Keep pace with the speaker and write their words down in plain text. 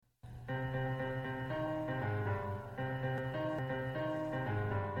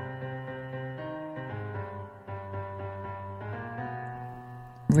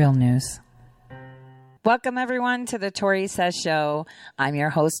Real news. Welcome, everyone, to the Tori Says Show. I'm your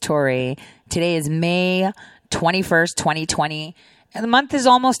host, Tori. Today is May 21st, 2020. And the month is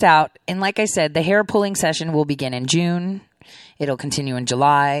almost out. And like I said, the hair pulling session will begin in June. It'll continue in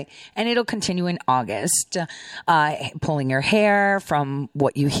July. And it'll continue in August. Pulling your hair from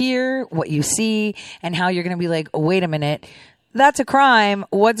what you hear, what you see, and how you're going to be like, oh, wait a minute. That's a crime.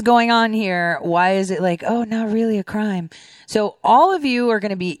 What's going on here? Why is it like, oh, not really a crime? So all of you are going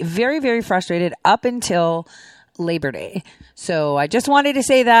to be very, very frustrated up until Labor Day. So I just wanted to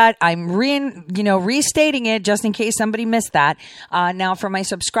say that. I'm restating it just in case somebody missed that. Now for my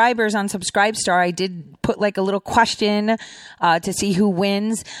subscribers on Subscribestar, I did put like a little question to see who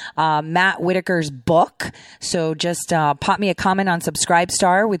wins Matt Whitaker's book. So just pop me a comment on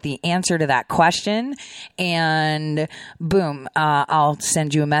Subscribestar with the answer to that question, and boom, I'll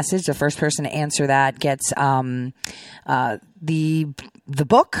send you a message. The first person to answer that gets the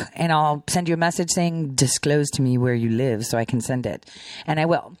book, and I'll send you a message saying, disclose to me where you live so I can send it. And I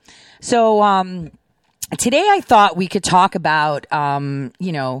will. So, today I thought we could talk about,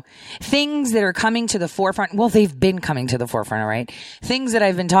 things that are coming to the forefront. Well, they've been coming to the forefront, all right? Things that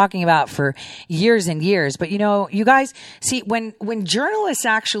I've been talking about for years and years. But, you guys, see, when journalists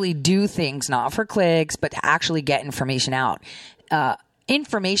actually do things, not for clicks, but to actually get information out,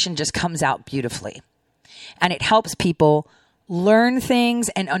 information just comes out beautifully. And it helps people learn things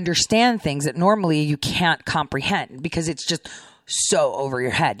and understand things that normally you can't comprehend because it's just so over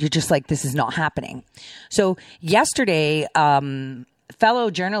your head. You're just like, this is not happening. So yesterday,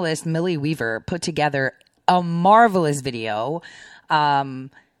 fellow journalist Millie Weaver put together a marvelous video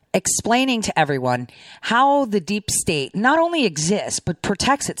explaining to everyone how the deep state not only exists, but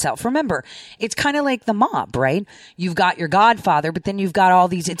protects itself. Remember, it's kind of like the mob, right? You've got your Godfather, but then you've got all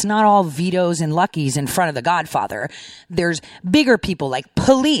these, it's not all Vitos and Luckies in front of the Godfather. There's bigger people like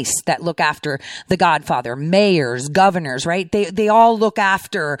police that look after the Godfather, mayors, governors, right? They all look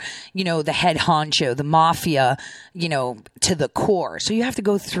after, the head honcho, the mafia, to the core. So you have to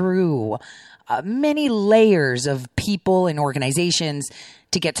go through many layers of people and organizations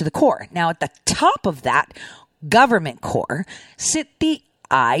to get to the core. Now, at the top of that government core sit the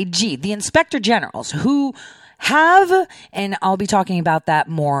IG, the Inspector Generals, who have, and I'll be talking about that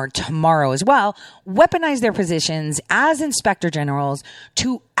more tomorrow as well, weaponized their positions as Inspector Generals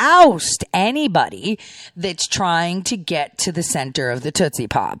to oust anybody that's trying to get to the center of the Tootsie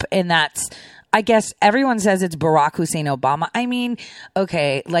Pop. And that's, I guess everyone says it's Barack Hussein Obama. I mean,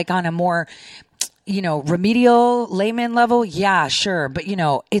 okay, like on a more remedial layman level, yeah, sure. But,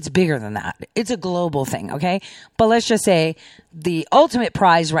 it's bigger than that. It's a global thing, okay? But let's just say the ultimate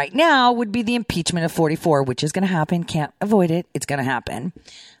prize right now would be the impeachment of 44, which is going to happen. Can't avoid it. It's going to happen.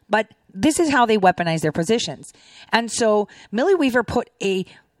 But this is how they weaponize their positions. And so Millie Weaver put a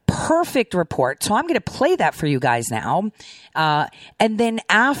perfect report. So I'm going to play that for you guys now. And then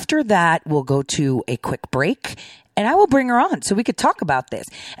after that, we'll go to a quick break. And I will bring her on so we could talk about this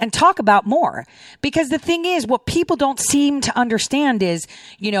and talk about more. Because the thing is, what people don't seem to understand is,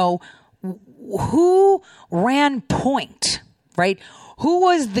 who ran point, right? Who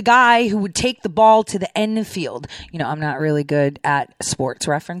was the guy who would take the ball to the end field? I'm not really good at sports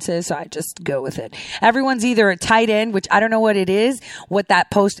references, so I just go with it. Everyone's either a tight end, which I don't know what it is, what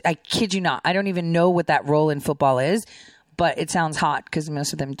that post, I kid you not. I don't even know what that role in football is. But it sounds hot because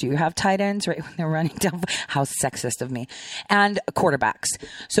most of them do have tight ends, right? When they're running down. How sexist of me. And quarterbacks.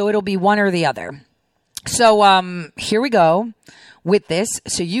 So it'll be one or the other. So here we go with this.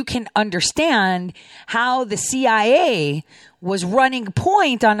 So you can understand how the CIA was running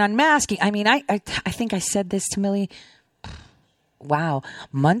point on unmasking. I mean, I think I said this to Millie,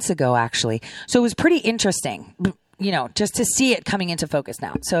 months ago, actually. So it was pretty interesting, just to see it coming into focus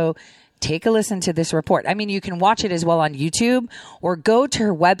now. So take a listen to this report. I mean, you can watch it as well on YouTube or go to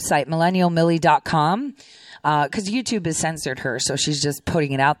her website, millennialmillie.com, because YouTube has censored her. So she's just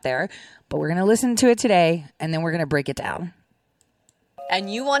putting it out there. But we're going to listen to it today, and then we're going to break it down.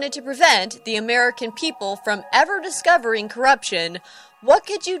 And you wanted to prevent the American people from ever discovering corruption, what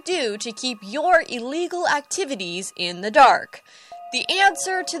could you do to keep your illegal activities in the dark? The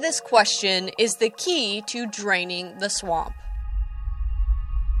answer to this question is the key to draining the swamp.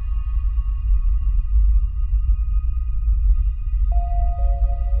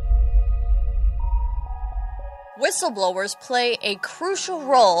 Whistleblowers play a crucial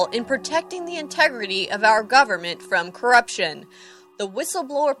role in protecting the integrity of our government from corruption. The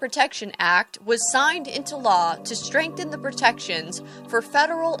Whistleblower Protection Act was signed into law to strengthen the protections for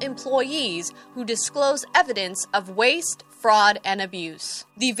federal employees who disclose evidence of waste, fraud, and abuse.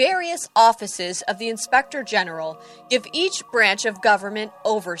 The various offices of the Inspector General give each branch of government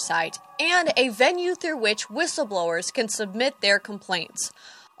oversight and a venue through which whistleblowers can submit their complaints.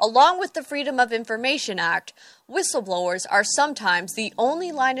 Along with the Freedom of Information Act, whistleblowers are sometimes the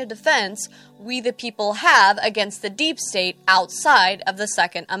only line of defense we the people have against the deep state outside of the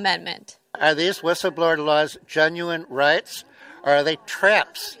Second Amendment. Are these whistleblower laws genuine rights, or are they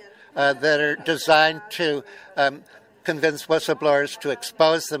traps that are designed to convince whistleblowers to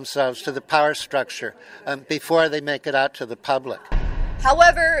expose themselves to the power structure before they make it out to the public?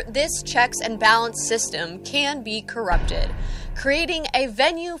 However, this checks and balance system can be corrupted, creating a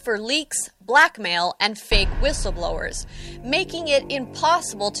venue for leaks, blackmail, and fake whistleblowers, making it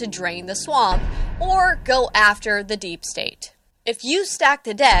impossible to drain the swamp or go after the deep state. If you stacked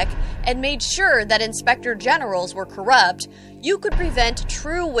the deck and made sure that inspector generals were corrupt, you could prevent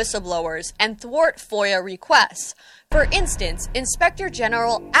true whistleblowers and thwart FOIA requests. For instance, Inspector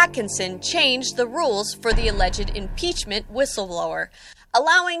General Atkinson changed the rules for the alleged impeachment whistleblower,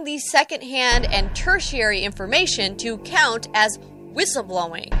 allowing the second-hand and tertiary information to count as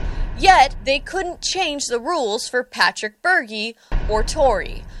whistleblowing. Yet, they couldn't change the rules for Patrick Berge or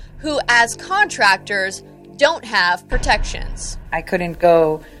Tory, who, as contractors, don't have protections. I couldn't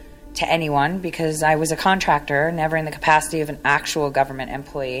go to anyone because I was a contractor, never in the capacity of an actual government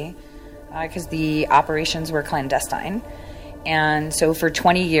employee, because the operations were clandestine. And so for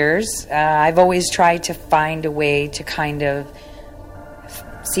 20 years, I've always tried to find a way to kind of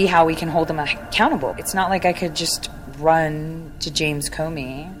see how we can hold them accountable. It's not like I could just run to James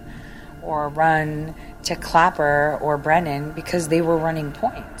Comey or run to Clapper or Brennan because they were running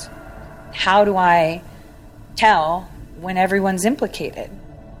point. How do I tell when everyone's implicated?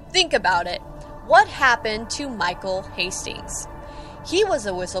 Think about it. What happened to Michael Hastings? He was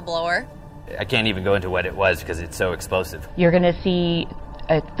a whistleblower. I can't even go into what it was because it's so explosive. You're going to see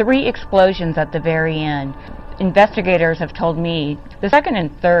 3 explosions at the very end. Investigators have told me the second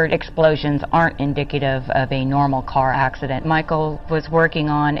and third explosions aren't indicative of a normal car accident. Michael was working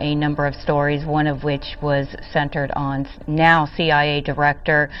on a number of stories, one of which was centered on now CIA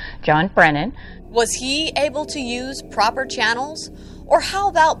Director John Brennan. Was he able to use proper channels? Or how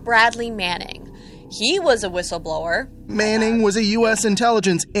about Bradley Manning? He was a whistleblower. Manning was a U.S.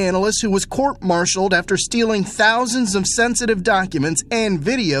 intelligence analyst who was court-martialed after stealing thousands of sensitive documents and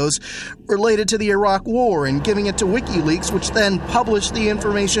videos related to the Iraq War and giving it to WikiLeaks, which then published the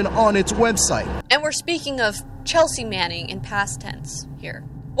information on its website. And we're speaking of Chelsea Manning in past tense here.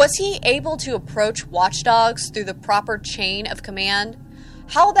 Was he able to approach watchdogs through the proper chain of command?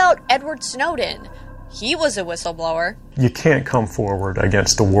 How about Edward Snowden? He was a whistleblower. You can't come forward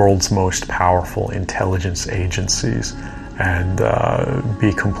against the world's most powerful intelligence agencies and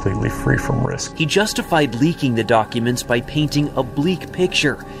be completely free from risk. He justified leaking the documents by painting a bleak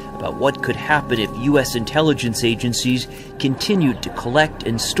picture about what could happen if U.S. intelligence agencies continued to collect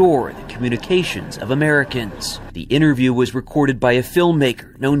and store the communications of Americans. The interview was recorded by a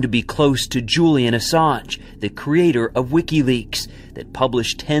filmmaker known to be close to Julian Assange, the creator of WikiLeaks, that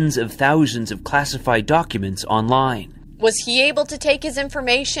published tens of thousands of classified documents online. Was he able to take his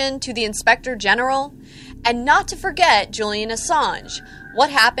information to the Inspector General? And not to forget Julian Assange. What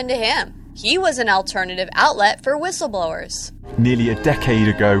happened to him? He was an alternative outlet for whistleblowers. Nearly a decade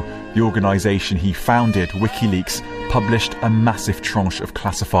ago, the organisation he founded, WikiLeaks, published a massive tranche of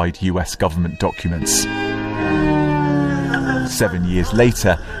classified US government documents. 7 years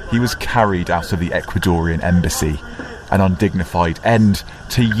later, he was carried out of the Ecuadorian embassy, an undignified end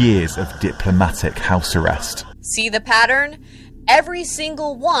to years of diplomatic house arrest. See the pattern? Every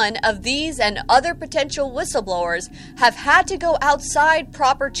single one of these and other potential whistleblowers have had to go outside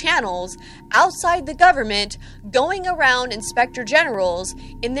proper channels, outside the government, going around inspector generals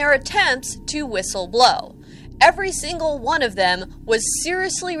in their attempts to whistleblow. Every single one of them was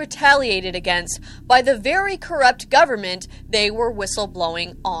seriously retaliated against by the very corrupt government they were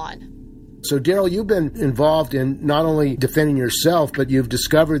whistleblowing on. So, Daryl, you've been involved in not only defending yourself, but you've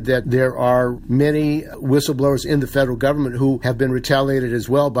discovered that there are many whistleblowers in the federal government who have been retaliated as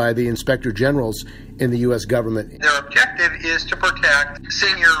well by the inspector generals in the U.S. government. Their objective is to protect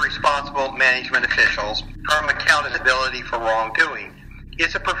senior responsible management officials from accountability for wrongdoing.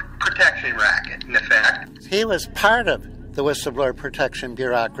 It's a protection racket, in effect. He was part of the whistleblower protection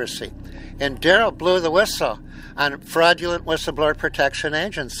bureaucracy, and Daryl blew the whistle on fraudulent whistleblower protection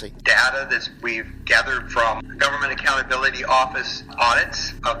agency. Data that we've gathered from Government Accountability Office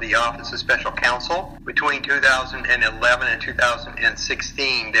audits of the Office of Special Counsel. Between 2011 and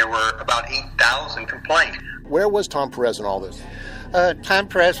 2016, there were about 8,000 complaints. Where was Tom Perez in all this? Tom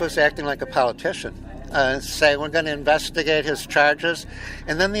Perez was acting like a politician. say we're going to investigate his charges,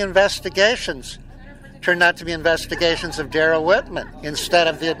 and then the investigations turned out to be investigations of Darrell Whitman instead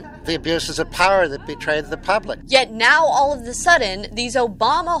of the abuses of power that betrayed the public. Yet now, all of a sudden, these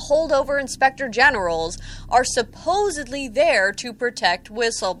Obama holdover inspector generals are supposedly there to protect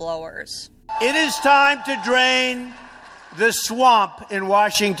whistleblowers. It is time to drain the swamp in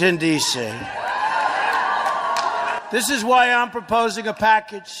Washington, D.C. This is why I'm proposing a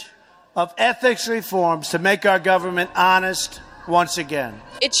package of ethics reforms to make our government honest once again.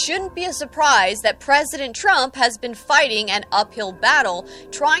 It shouldn't be a surprise that President Trump has been fighting an uphill battle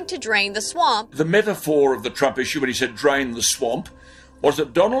trying to drain the swamp. The metaphor of the Trump issue when he said drain the swamp was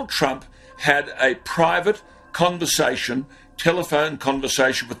that Donald Trump had a private conversation, telephone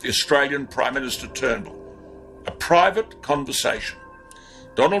conversation with the Australian Prime Minister Turnbull. A private conversation.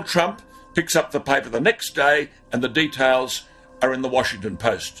 Donald Trump picks up the paper the next day and the details are in the Washington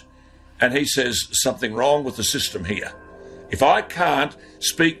Post. And he says something wrong with the system here. If I can't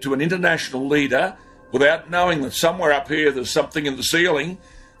speak to an international leader without knowing that somewhere up here there's something in the ceiling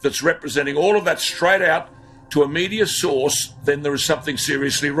that's representing all of that straight out to a media source, then there is something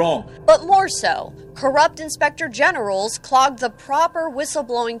seriously wrong. But more so, corrupt inspector generals clogged the proper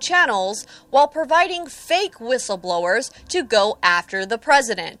whistleblowing channels while providing fake whistleblowers to go after the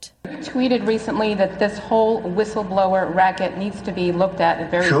president. You tweeted recently that this whole whistleblower racket needs to be looked at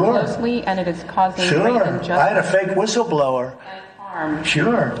very closely, and it is causing great injustice. I had a fake whistleblower.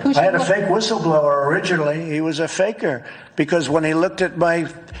 Sure. I had a fake whistleblower originally. He was a faker because when he looked at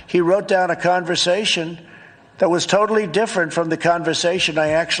he wrote down a conversation that was totally different from the conversation I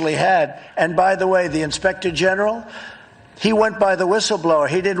actually had. And by the way, the Inspector General, he went by the whistleblower.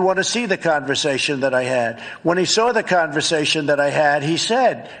 He didn't want to see the conversation that I had. When he saw the conversation that I had, he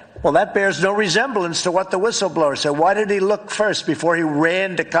said, well, that bears no resemblance to what the whistleblower said. Why did he look first before he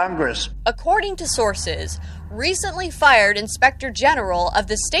ran to Congress? According to sources, recently fired Inspector General of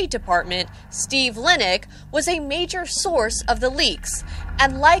the State Department, Steve Linick, was a major source of the leaks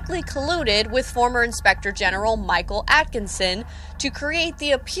and likely colluded with former Inspector General Michael Atkinson to create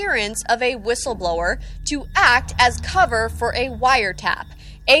the appearance of a whistleblower to act as cover for a wiretap,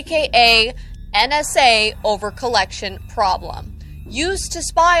 aka NSA overcollection problem, used to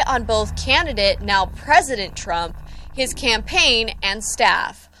spy on both candidate, now President Trump, his campaign, and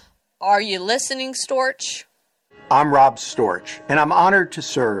staff. Are you listening, Storch? I'm Rob Storch, and I'm honored to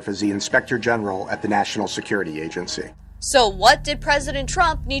serve as the Inspector General at the National Security Agency. So what did President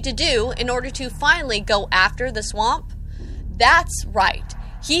Trump need to do in order to finally go after the swamp? That's right.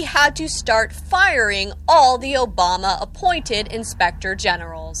 He had to start firing all the Obama-appointed Inspector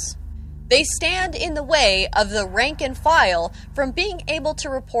Generals. They stand in the way of the rank and file from being able to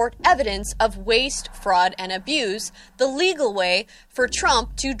report evidence of waste, fraud, and abuse, the legal way for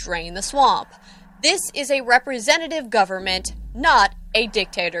Trump to drain the swamp. This is a representative government, not a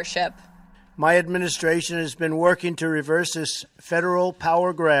dictatorship. My administration has been working to reverse this federal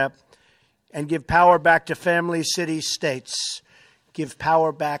power grab and give power back to families, cities, states. Give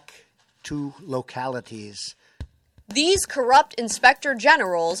power back to localities. These corrupt inspector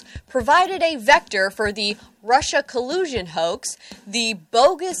generals provided a vector for the Russia collusion hoax, the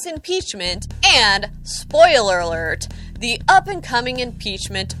bogus impeachment, and, spoiler alert, the up-and-coming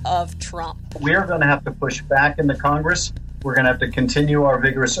impeachment of Trump. We're going to have to push back in the Congress. We're going to have to continue our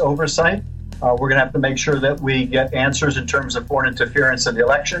vigorous oversight. We're going to have to make sure that we get answers in terms of foreign interference in the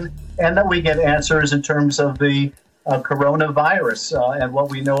election, and that we get answers in terms of the coronavirus and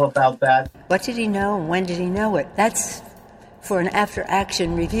what we know about that. What did he know and when did he know it? That's for an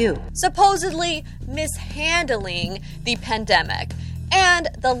after-action review. Supposedly mishandling the pandemic and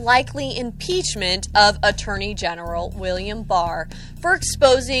the likely impeachment of Attorney General William Barr for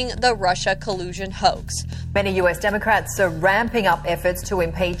exposing the Russia collusion hoax. Many US Democrats are ramping up efforts to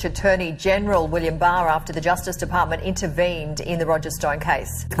impeach Attorney General William Barr after the Justice Department intervened in the Roger Stone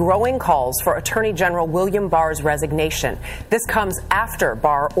case. Growing calls for Attorney General William Barr's resignation. This comes after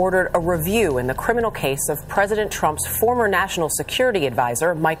Barr ordered a review in the criminal case of President Trump's former national security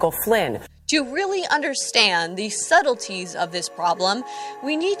advisor, Michael Flynn. To really understand the subtleties of this problem,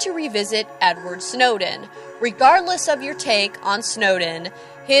 we need to revisit Edward Snowden. Regardless of your take on Snowden,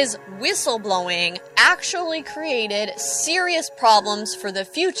 his whistleblowing actually created serious problems for the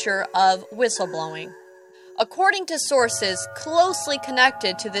future of whistleblowing. According to sources closely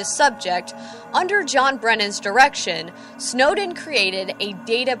connected to this subject, under John Brennan's direction, Snowden created a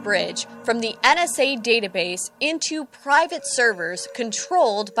data bridge from the NSA database into private servers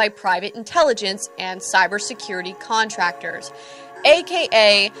controlled by private intelligence and cybersecurity contractors,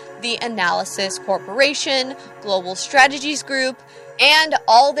 aka the Analysis Corporation, Global Strategies Group, and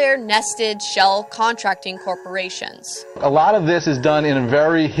all their nested shell contracting corporations. A lot of this is done in a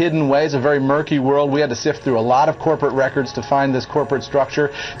very hidden way. It's a very murky world. We had to sift through a lot of corporate records to find this corporate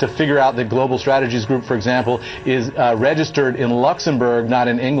structure, to figure out that Global Strategies Group, for example, is registered in Luxembourg, not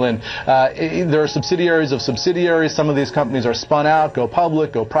in England. There are subsidiaries of subsidiaries. Some of these companies are spun out, go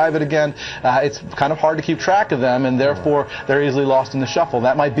public, go private again. It's kind of hard to keep track of them, and therefore they're easily lost in the shuffle.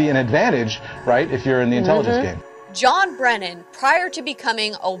 That might be an advantage, right, if you're in the intelligence game. John Brennan, prior to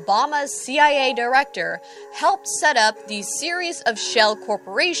becoming Obama's CIA director, helped set up these series of shell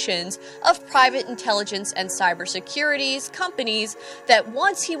corporations of private intelligence and cybersecurity companies that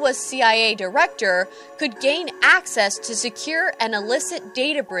once he was CIA director could gain access to secure and illicit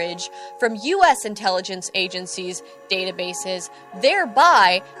data bridge from U.S. intelligence agencies' databases,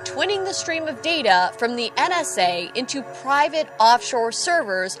 thereby twinning the stream of data from the NSA into private offshore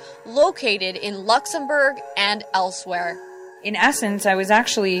servers located in Luxembourg and elsewhere. In essence, I was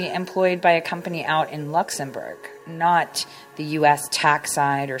actually employed by a company out in Luxembourg, not the U.S. tax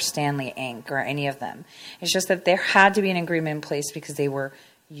side or Stanley Inc. or any of them. It's just that there had to be an agreement in place because they were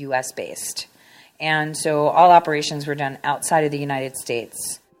U.S. based. And so all operations were done outside of the United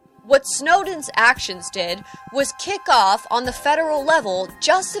States. What Snowden's actions did was kick off on the federal level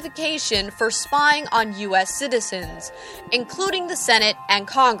justification for spying on U.S. citizens, including the Senate and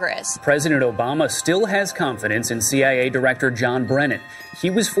Congress. President Obama still has confidence in CIA Director John Brennan. He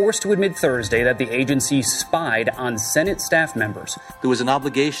was forced to admit Thursday that the agency spied on Senate staff members. There was an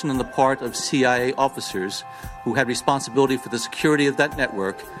obligation on the part of CIA officers who had responsibility for the security of that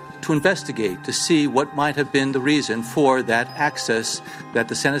network to investigate, to see what might have been the reason for that access that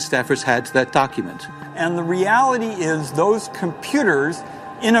the Senate staffers had to that document. And the reality is those computers,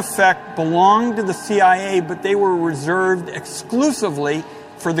 in effect, belonged to the CIA, but they were reserved exclusively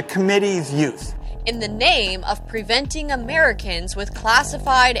for the committee's use. In the name of preventing Americans with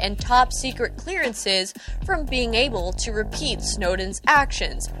classified and top-secret clearances from being able to repeat Snowden's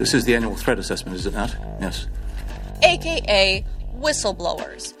actions. This is the annual threat assessment, is it not? Yes. AKA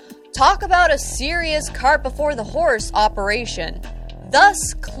whistleblowers. Talk about a serious cart before the horse operation.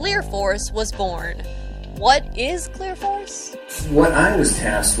 Thus, ClearForce was born. What is ClearForce? What I was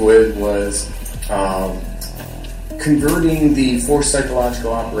tasked with was converting the Force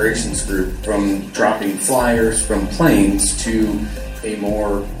Psychological Operations Group from dropping flyers from planes to a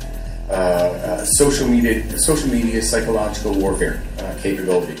more social media psychological warfare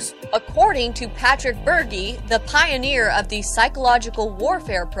capabilities. According to Patrick Berge, the pioneer of the psychological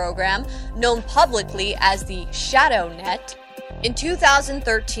warfare program known publicly as the ShadowNet, in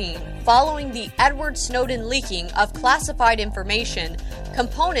 2013, following the Edward Snowden leaking of classified information,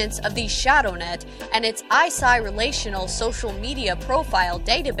 components of the ShadowNet and its ISI relational social media profile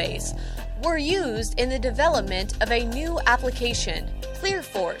database were used in the development of a new application,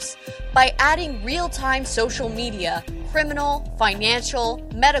 ClearForce, by adding real-time social media, criminal, financial,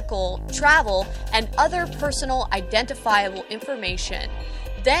 medical, travel, and other personal identifiable information,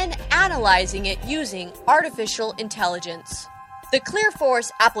 then analyzing it using artificial intelligence. The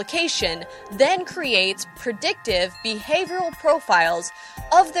ClearForce application then creates predictive behavioral profiles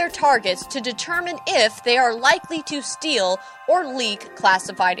of their targets to determine if they are likely to steal or leak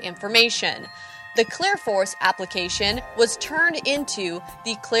classified information. The ClearForce application was turned into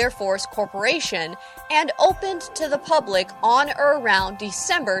the ClearForce Corporation and opened to the public on or around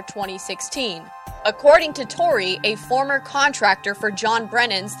December 2016. According to Tory, a former contractor for John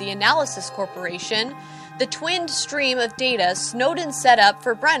Brennan's The Analysis Corporation, the twinned stream of data Snowden set up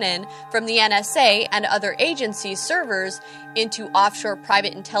for Brennan from the NSA and other agencies' servers into offshore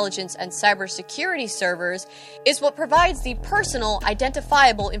private intelligence and cybersecurity servers is what provides the personal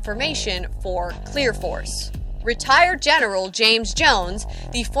identifiable information for ClearForce. Retired General James Jones,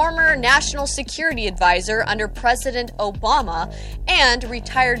 the former National Security Advisor under President Obama, and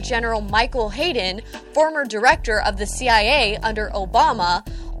retired General Michael Hayden, former Director of the CIA under Obama,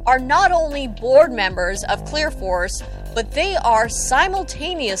 are not only board members of ClearForce, but they are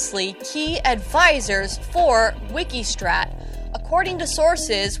simultaneously key advisors for Wikistrat. According to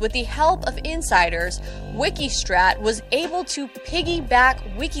sources, with the help of insiders, Wikistrat was able to piggyback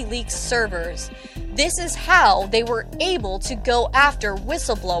WikiLeaks servers. This is how they were able to go after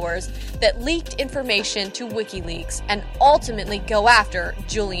whistleblowers that leaked information to WikiLeaks and ultimately go after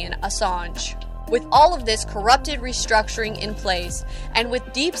Julian Assange. With all of this corrupted restructuring in place, and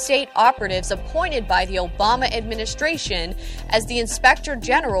with deep state operatives appointed by the Obama administration as the inspector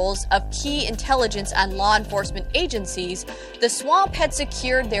generals of key intelligence and law enforcement agencies, the swamp had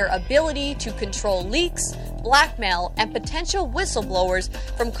secured their ability to control leaks, blackmail, and potential whistleblowers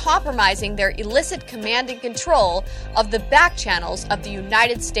from compromising their illicit command and control of the back channels of the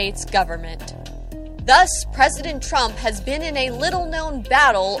United States government. Thus, President Trump has been in a little-known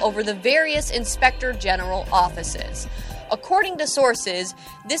battle over the various Inspector General offices. According to sources,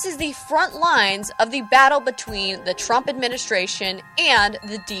 this is the front lines of the battle between the Trump administration and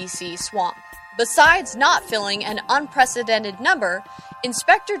the D.C. swamp. Besides not filling an unprecedented number,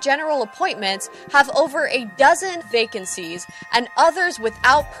 Inspector General appointments have over a dozen vacancies and others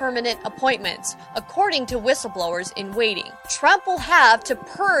without permanent appointments, according to whistleblowers in waiting. Trump will have to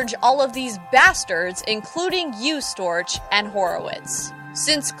purge all of these bastards, including you, Storch and Horowitz.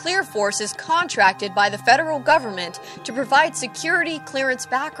 Since ClearForce is contracted by the federal government to provide security clearance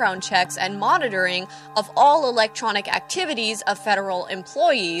background checks and monitoring of all electronic activities of federal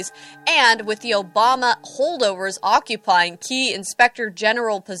employees, and with the Obama holdovers occupying key Inspector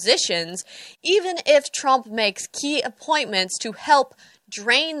General positions, even if Trump makes key appointments to help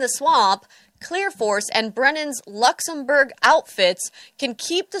drain the swamp, ClearForce and Brennan's Luxembourg outfits can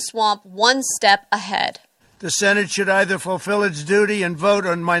keep the swamp one step ahead. The Senate should either fulfill its duty and vote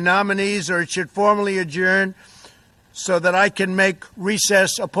on my nominees, or it should formally adjourn so that I can make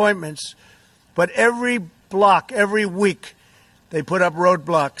recess appointments. But every block, every week, they put up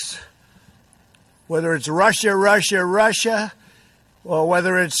roadblocks. Whether it's Russia, or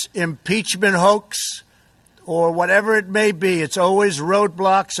whether it's impeachment hoax, or whatever it may be, it's always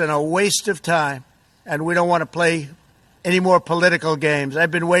roadblocks and a waste of time. And we don't want to play any more political games.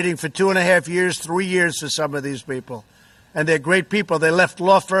 I've been waiting for 2.5 years, 3 years for some of these people. And they're great people. They left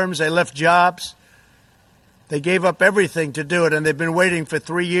law firms, they left jobs. They gave up everything to do it, and they've been waiting for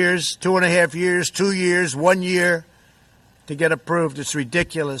 3 years, 2.5 years, 2 years, 1 year to get approved. It's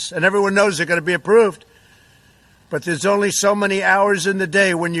ridiculous. And everyone knows they're going to be approved. But there's only so many hours in the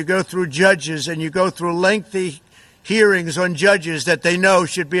day when you go through judges and you go through lengthy hearings on judges that they know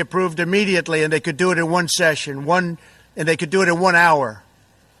should be approved immediately, and they could do it in one session, and they could do it in 1 hour.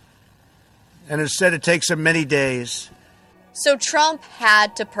 And instead it takes them many days. So Trump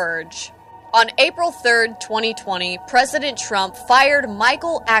had to purge. On April 3rd, 2020, President Trump fired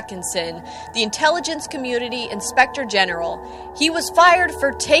Michael Atkinson, the Intelligence Community Inspector General. He was fired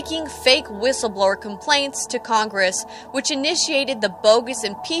for taking fake whistleblower complaints to Congress, which initiated the bogus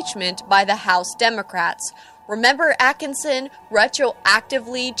impeachment by the House Democrats. Remember, Atkinson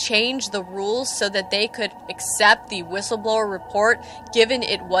retroactively changed the rules so that they could accept the whistleblower report, given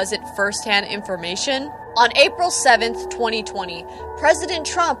it wasn't first-hand information? On April 7th, 2020, President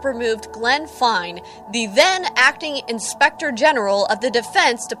Trump removed Glenn Fine, the then acting Inspector General of the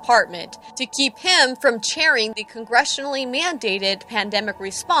Defense Department, to keep him from chairing the congressionally mandated Pandemic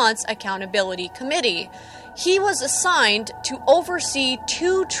Response Accountability Committee. He was assigned to oversee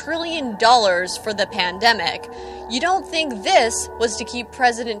 $2 trillion for the pandemic. You don't think this was to keep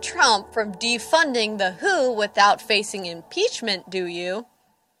President Trump from defunding the WHO without facing impeachment, do you?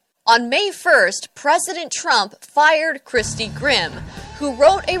 On May 1st, President Trump fired Christy Grimm, who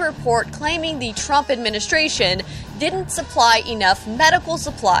wrote a report claiming the Trump administration didn't supply enough medical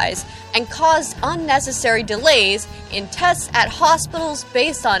supplies and caused unnecessary delays in tests at hospitals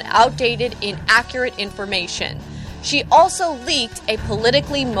based on outdated, inaccurate information. She also leaked a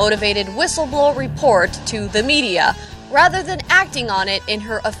politically motivated whistleblower report to the media, rather than acting on it in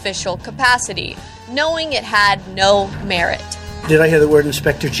her official capacity, knowing it had no merit. Did I hear the word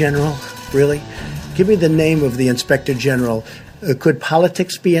Inspector General? Really? Give me the name of the Inspector General. Could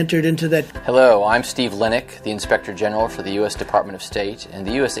politics be entered into that? Hello, I'm Steve Linick, the Inspector General for the U.S. Department of State and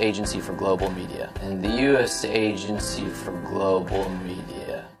the U.S. Agency for Global Media.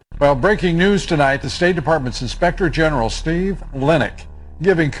 Well, breaking news tonight, the State Department's Inspector General, Steve Linick,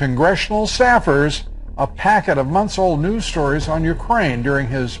 giving congressional staffers a packet of months-old news stories on Ukraine during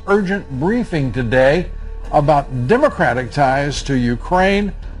his urgent briefing today about Democratic ties to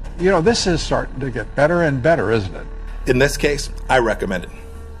Ukraine. You know, this is starting to get better and better, isn't it? In this case, I recommended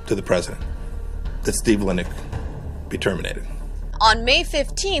to the president that Steve Linick be terminated. On May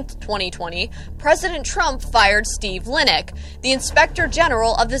 15th, 2020, President Trump fired Steve Linick, the Inspector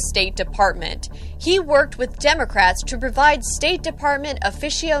General of the State Department. He worked with Democrats to provide State Department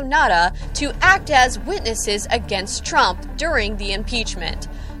aficionada to act as witnesses against Trump during the impeachment.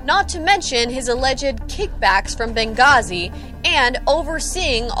 Not to mention his alleged kickbacks from Benghazi and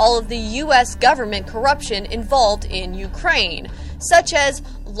overseeing all of the U.S. government corruption involved in Ukraine, such as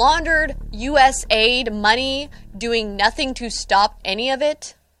laundered U.S. aid money, doing nothing to stop any of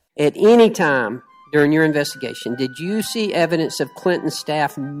it. At any time during your investigation, did you see evidence of Clinton's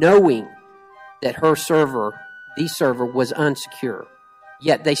staff knowing that her server, the server, was unsecure?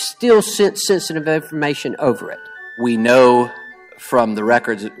 Yet they still sent sensitive information over it. We know from the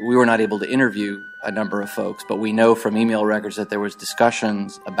records, we were not able to interview a number of folks, but we know from email records that there was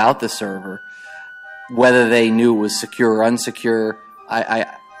discussions about the server. Whether they knew it was secure or unsecure,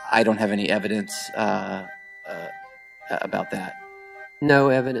 I don't have any evidence about that. No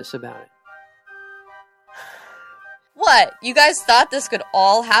evidence about it. What? You guys thought this could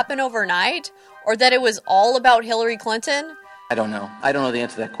all happen overnight? Or that it was all about Hillary Clinton? I don't know. I don't know the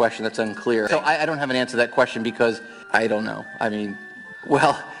answer to that question. That's unclear. So I don't have an answer to that question because I don't know. I mean,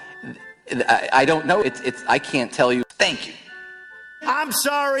 well, I don't know. I can't tell you. Thank you. I'm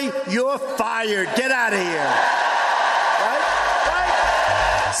sorry, you're fired. Get out of here.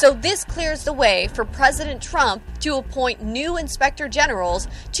 So this clears the way for President Trump to appoint new inspector generals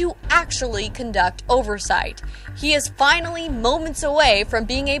to actually conduct oversight. He is finally moments away from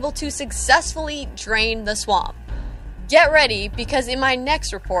being able to successfully drain the swamp. Get ready, because in my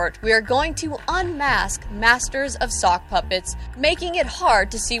next report, we are going to unmask masters of sock puppets, making it hard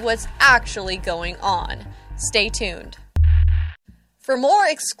to see what's actually going on. Stay tuned. For more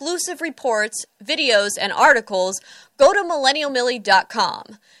exclusive reports, videos, and articles, go to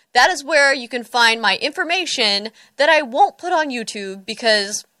millennialmillie.com. That is where you can find my information that I won't put on YouTube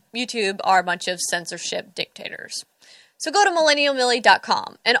because YouTube are a bunch of censorship dictators. So go to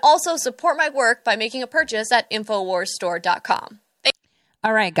millennialmillie.com and also support my work by making a purchase at InfoWarsStore.com.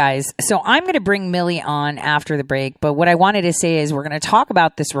 All right, guys. So I'm going to bring Millie on after the break. But what I wanted to say is we're going to talk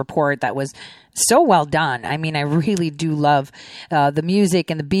about this report that was so well done. I mean, I really do love the music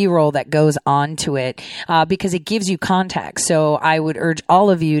and the B-roll that goes on to it because it gives you context. So I would urge all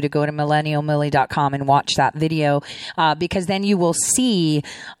of you to go to millennialmillie.com and watch that video because then you will see,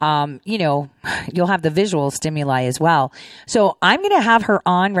 you'll have the visual stimuli as well. So I'm going to have her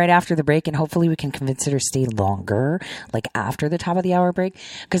on right after the break, and hopefully we can convince her to stay longer, like after the top of the hour break,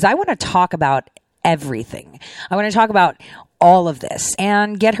 because I want to talk about everything. I want to talk about all of this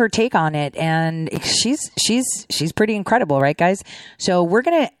and get her take on it. And she's pretty incredible, right, guys? So we're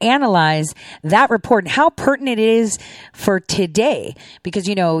going to analyze that report and how pertinent it is for today. Because,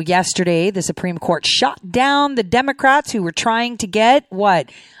 yesterday the Supreme Court shot down the Democrats who were trying to get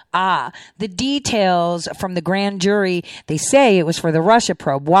what? The details from the grand jury. They say it was for the Russia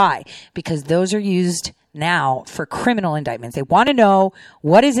probe. Why? Because those are used now for criminal indictments. They want to know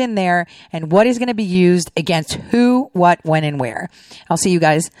what is in there and what is going to be used against who, what, when, and where. I'll see you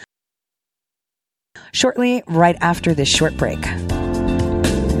guys shortly, right after this short break.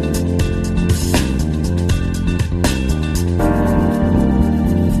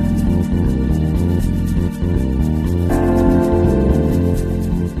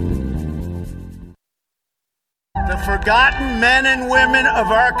 The forgotten men and women of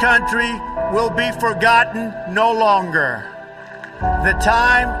our country will be forgotten no longer. The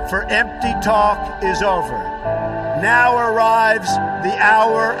time for empty talk is over. Now arrives the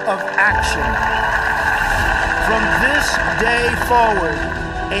hour of action. From this day forward,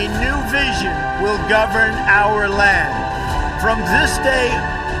 a new vision will govern our land. From this day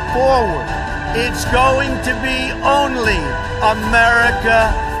forward, it's going to be only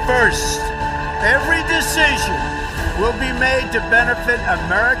America first. Every decision will be made to benefit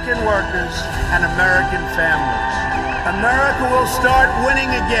American workers and American families. America will start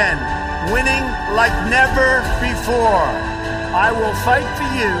winning again, winning like never before. I will fight for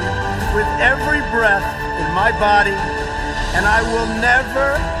you with every breath in my body, and I will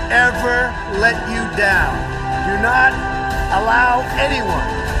never, ever let you down. Do not allow anyone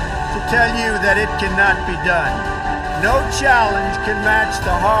to tell you that it cannot be done. No challenge can match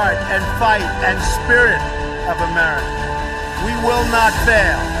the heart and fight and spirit of America. We will not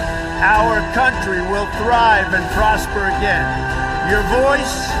fail. Our country will thrive and prosper again. Your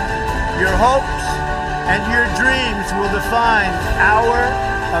voice, your hopes, and your dreams will define our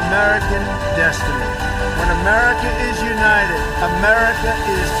American destiny. When America is united, America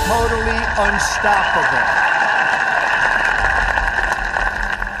is totally unstoppable.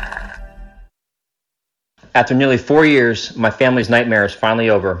 After nearly 4 years, my family's nightmare is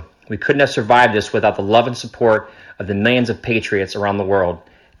finally over. We couldn't have survived this without the love and support of the millions of patriots around the world.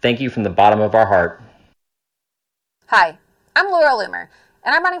 Thank you from the bottom of our heart. Hi, I'm Laura Loomer,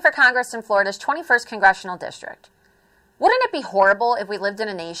 and I'm running for Congress in Florida's 21st Congressional District. Wouldn't it be horrible if we lived in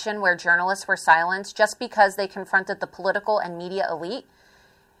a nation where journalists were silenced just because they confronted the political and media elite?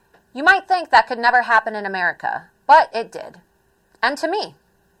 You might think that could never happen in America, but it did. And to me.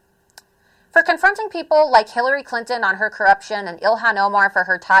 For confronting people like Hillary Clinton on her corruption and Ilhan Omar for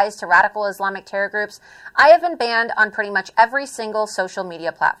her ties to radical Islamic terror groups, I have been banned on pretty much every single social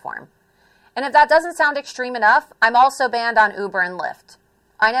media platform. And if that doesn't sound extreme enough, I'm also banned on Uber and Lyft.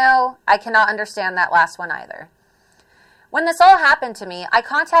 I know, I cannot understand that last one either. When this all happened to me, I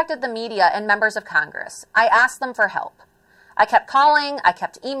contacted the media and members of Congress. I asked them for help. I kept calling, I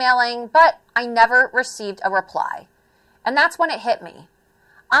kept emailing, but I never received a reply. And that's when it hit me.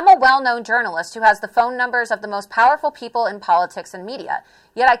 I'm a well-known journalist who has the phone numbers of the most powerful people in politics and media,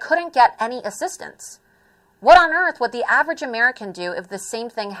 yet I couldn't get any assistance. What on earth would the average American do if the same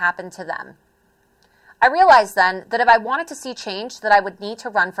thing happened to them? I realized then that if I wanted to see change, that I would need to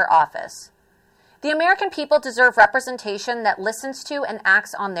run for office. The American people deserve representation that listens to and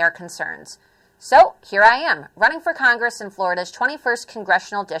acts on their concerns. So here I am, running for Congress in Florida's 21st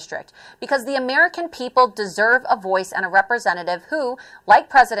Congressional District, because the American people deserve a voice and a representative who, like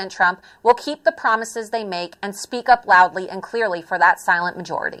President Trump, will keep the promises they make and speak up loudly and clearly for that silent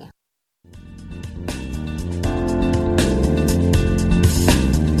majority.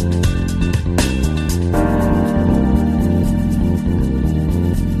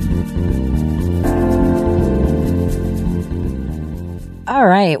 All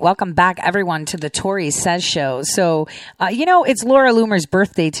right. Welcome back, everyone, to the Tori Says Show. So, it's Laura Loomer's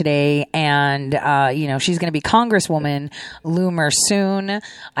birthday today, and, she's going to be Congresswoman Loomer soon.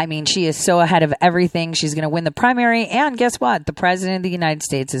 I mean, she is so ahead of everything. She's going to win the primary, and guess what? The President of the United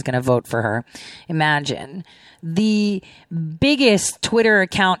States is going to vote for her. Imagine. The biggest Twitter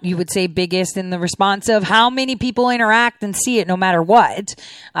account, you would say biggest in the response of how many people interact and see it no matter what,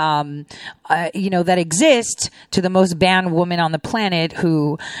 that exists to the most banned woman on the planet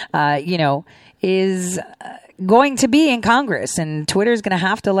who, is going to be in Congress, and Twitter's going to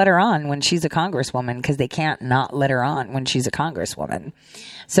have to let her on when she's a congresswoman because they can't not let her on when she's a congresswoman.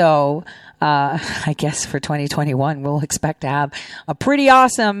 So, I guess for 2021, we'll expect to have a pretty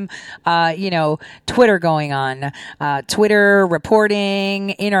awesome, Twitter going on, Twitter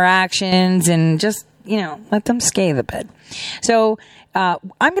reporting, interactions, and just, let them scathe a bit. So, I'm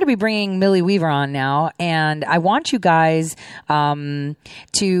going to be bringing Millie Weaver on now, and I want you guys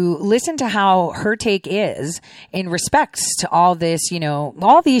to listen to how her take is in respects to all this,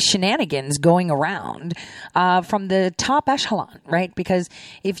 all these shenanigans going around from the top echelon, right? Because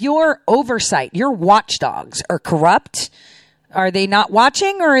if your oversight, your watchdogs are corrupt, are they not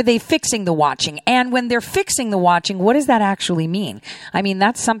watching, or are they fixing the watching? And when they're fixing the watching, what does that actually mean? I mean,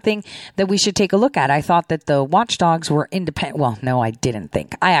 that's something that we should take a look at. I thought that the watchdogs were independent. Well, no, I didn't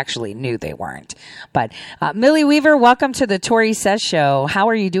think. I actually knew they weren't. But Millie Weaver, welcome to the Tori Says Show. How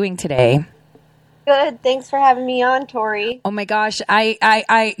are you doing today? Good. Thanks for having me on, Tori. Oh my gosh.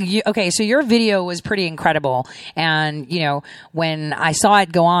 Okay. So your video was pretty incredible. And, when I saw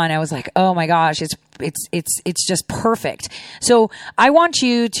it go on, I was like, oh my gosh, it's just perfect. So I want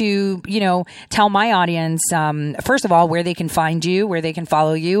you to, tell my audience, first of all, where they can find you, where they can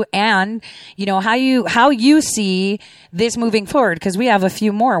follow you, and, how you see this moving forward, because we have a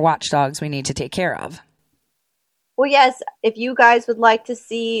few more watchdogs we need to take care of. Well, yes, if you guys would like to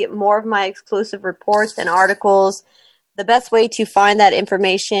see more of my exclusive reports and articles, the best way to find that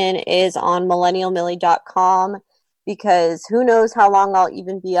information is on millennialmillie.com, because who knows how long I'll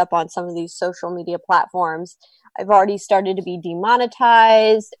even be up on some of these social media platforms. I've already started to be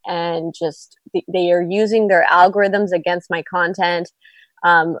demonetized, and just they are using their algorithms against my content.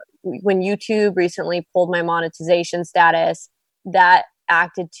 When YouTube recently pulled my monetization status, that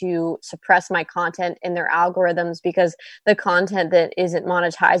acted to suppress my content in their algorithms, because the content that isn't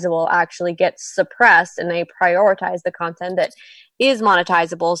monetizable actually gets suppressed, and they prioritize the content that is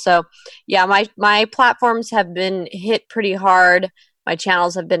monetizable. So yeah, my platforms have been hit pretty hard. My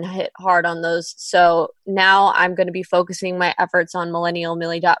channels have been hit hard on those. So now I'm going to be focusing my efforts on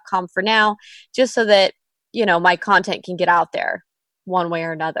millennialmillie.com for now, just so that, my content can get out there one way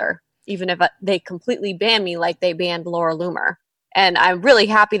or another, even if they completely ban me like they banned Laura Loomer. And I'm really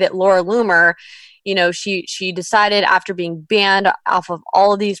happy that Laura Loomer, she decided after being banned off of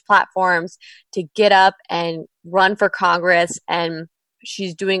all of these platforms to get up and run for Congress, and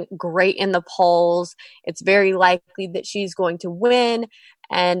she's doing great in the polls. It's very likely that she's going to win,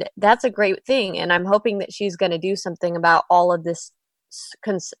 and that's a great thing. And I'm hoping that she's going to do something about all of this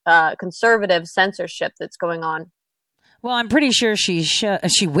conservative censorship that's going on. Well, I'm pretty sure she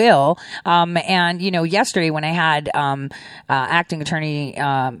will. And, yesterday when I had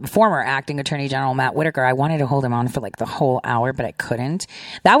former acting attorney general Matt Whitaker, I wanted to hold him on for like the whole hour, but I couldn't.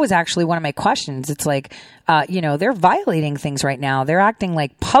 That was actually one of my questions. It's like, they're violating things right now. They're acting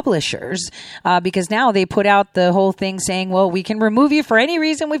like publishers because now they put out the whole thing saying, well, we can remove you for any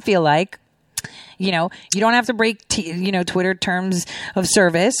reason we feel like. You know, you don't have to break, Twitter terms of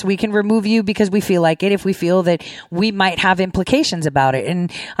service. We can remove you because we feel like it, if we feel that we might have implications about it.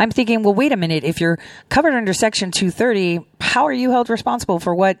 And I'm thinking, well, wait a minute. If you're covered under Section 230, how are you held responsible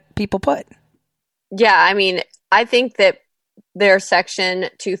for what people put? Yeah, I mean, I think that their Section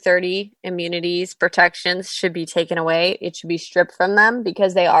 230 immunities, protections should be taken away. It should be stripped from them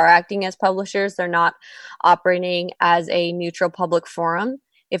because they are acting as publishers. They're not operating as a neutral public forum.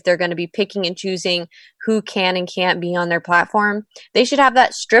 If they're going to be picking and choosing who can and can't be on their platform, they should have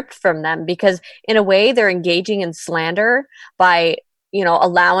that stripped from them because in a way they're engaging in slander by,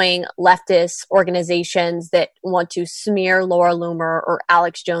 allowing leftist organizations that want to smear Laura Loomer or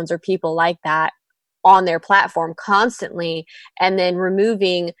Alex Jones or people like that on their platform constantly, and then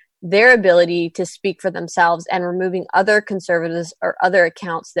removing their ability to speak for themselves and removing other conservatives or other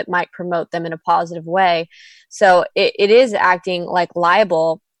accounts that might promote them in a positive way. So it is acting like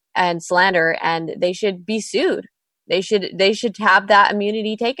libel and slander, and they should be sued. They should have that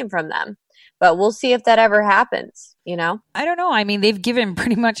immunity taken from them. But we'll see if that ever happens, I don't know. I mean, they've given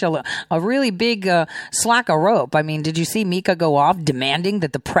pretty much a really big slack of rope. I mean, did you see Mika go off demanding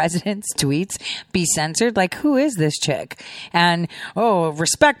that the president's tweets be censored? Like, who is this chick? And,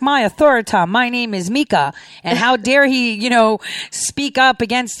 respect my authority. My name is Mika. And how dare he, speak up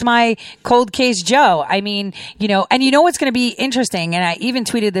against my cold case Joe? I mean, and what's going to be interesting? And I even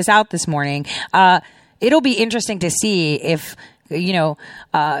tweeted this out this morning. It'll be interesting to see if Joe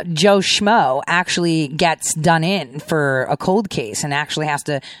Schmo actually gets done in for a cold case and actually has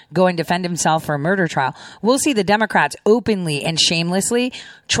to go and defend himself for a murder trial. We'll see the Democrats openly and shamelessly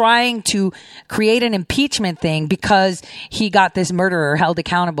trying to create an impeachment thing because he got this murderer held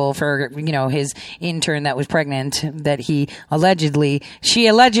accountable for, his intern that was pregnant that she allegedly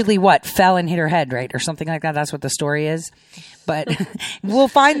fell and hit her head, right? Or something like that. That's what the story is. But we'll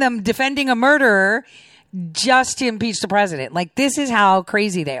find them defending a murderer just to impeach the president. Like, this is how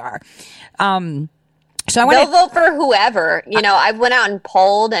crazy they are. So they'll vote for whoever. I went out and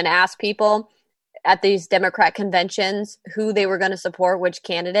polled and asked people at these Democrat conventions who they were going to support, which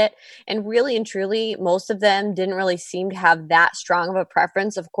candidate. And really and truly, most of them didn't really seem to have that strong of a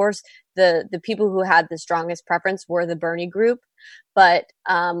preference. Of course, the people who had the strongest preference were the Bernie group. But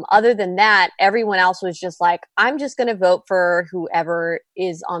other than that, everyone else was just like, I'm just going to vote for whoever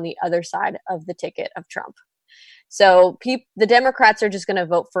is on the other side of the ticket of Trump. So the Democrats are just going to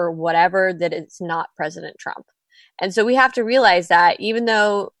vote for whatever that is not President Trump. And so we have to realize that even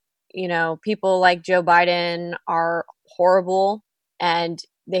though, people like Joe Biden are horrible and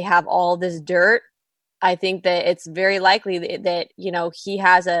they have all this dirt, I think that it's very likely that he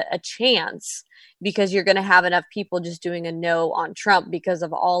has a chance because you're going to have enough people just doing a no on Trump because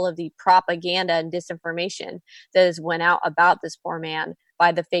of all of the propaganda and disinformation that has went out about this poor man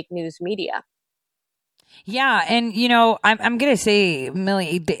by the fake news media. Yeah. And, I'm going to say,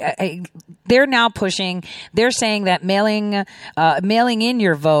 Millie, they're now pushing, they're saying that mailing in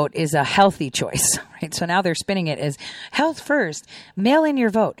your vote is a healthy choice, right? So now they're spinning it as health first, mail in your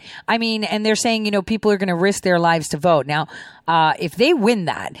vote. I mean, and they're saying, people are going to risk their lives to vote. Now, if they win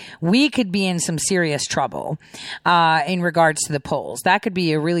that, we could be in some serious trouble in regards to the polls. That could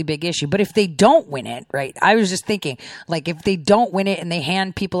be a really big issue. But if they don't win it, right? I was just thinking, like, if they don't win it and they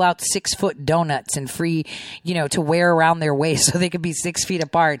hand people out 6-foot donuts and free, to wear around their waist so they could be 6 feet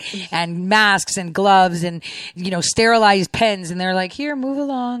apart, and masks and gloves and, sterilized pens, and they're like, here, move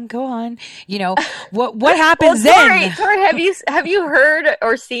along, go on. What happens then? Tori, have you heard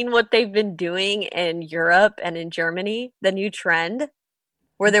or seen what they've been doing in Europe and in Germany? The new trend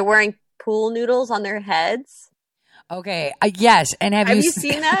where they're wearing pool noodles on their heads. Okay. Yes. And have you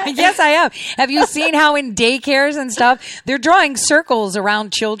seen that? Yes, I have. Have you seen how in daycares and stuff, they're drawing circles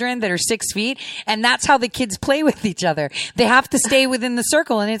around children that are 6 feet, and that's how the kids play with each other. They have to stay within the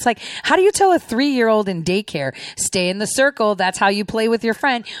circle. And it's like, how do you tell a 3-year-old in daycare, stay in the circle? That's how you play with your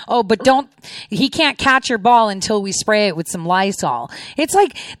friend. Oh, but he can't catch your ball until we spray it with some Lysol. It's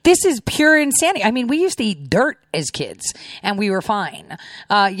like, this is pure insanity. I mean, we used to eat dirt as kids and we were fine.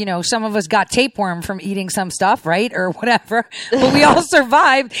 Some of us got tapeworm from eating some stuff, right? Or whatever, but we all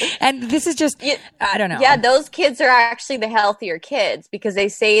survived. And this is just, I don't know. Yeah, those kids are actually the healthier kids because they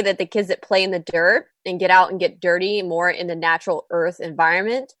say that the kids that play in the dirt and get out and get dirty more in the natural earth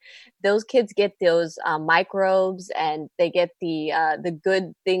environment, those kids get those microbes and they get the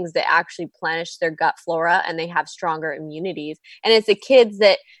good things that actually plenish their gut flora, and they have stronger immunities. And it's the kids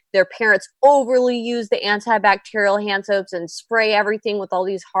that their parents overly use the antibacterial hand soaps and spray everything with all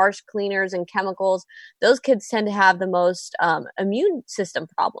these harsh cleaners and chemicals. Those kids tend to have the most immune system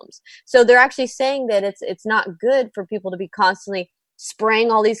problems. So they're actually saying that it's not good for people to be constantly spraying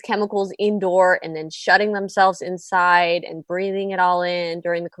all these chemicals indoor and then shutting themselves inside and breathing it all in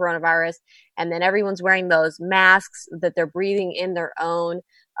during the coronavirus. And then everyone's wearing those masks that they're breathing in their own,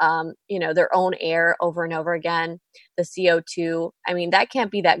 their own air over and over again, the CO2. I mean, that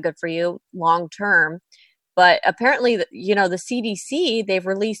can't be that good for you long term. But apparently, the CDC, they've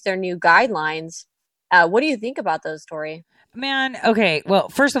released their new guidelines. What do you think about those, Tori? Man, okay. Well,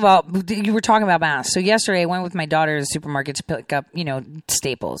 first of all, you were talking about masks. So yesterday I went with my daughter to the supermarket to pick up,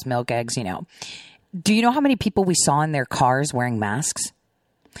 staples, milk, eggs, Do you know how many people we saw in their cars wearing masks?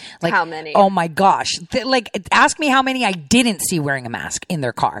 Like, how many? Oh my gosh. Ask me how many I didn't see wearing a mask in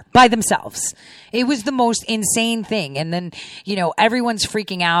their car by themselves. It was the most insane thing. And then, everyone's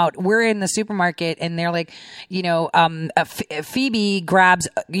freaking out. We're in the supermarket and they're like, Phoebe grabs,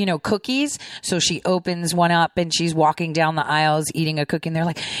 cookies. So she opens one up and she's walking down the aisles eating a cookie. And they're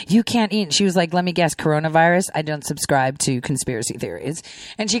like, you can't eat. And she was like, let me guess, coronavirus. I don't subscribe to conspiracy theories.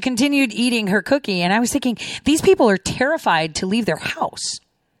 And she continued eating her cookie. And I was thinking, these people are terrified to leave their house.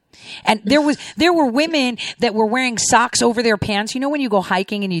 And there were women that were wearing socks over their pants. When you go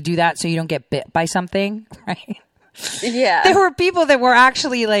hiking and you do that so you don't get bit by something, right? Yeah. There were people that were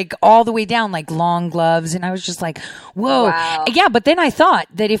actually like all the way down, like long gloves. And I was just like, whoa. Wow. Yeah. But then I thought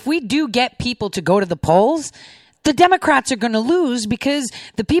that if we do get people to go to the polls, the Democrats are going to lose because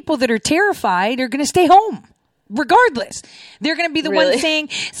the people that are terrified are going to stay home. Regardless, they're going to be the ones saying,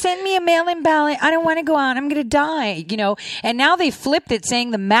 send me a mail-in ballot. I don't want to go out. I'm going to die, And now they flipped it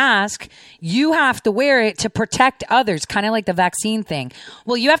saying the mask, you have to wear it to protect others, kind of like the vaccine thing.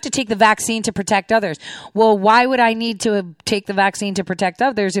 Well, you have to take the vaccine to protect others. Well, why would I need to take the vaccine to protect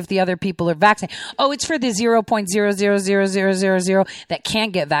others if the other people are vaccinated? Oh, it's for the 0.0000000 that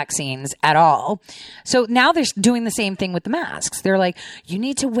can't get vaccines at all. So now they're doing the same thing with the masks. They're like, you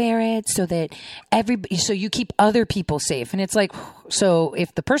need to wear it so that so you keep other people safe. And it's like, so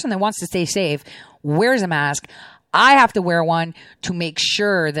if the person that wants to stay safe wears a mask, I have to wear one to make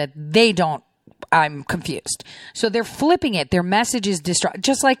sure that they don't. I'm confused. So they're flipping it. Their message is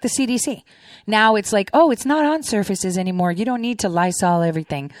just like the CDC. Now it's like, oh, it's not on surfaces anymore. You don't need to Lysol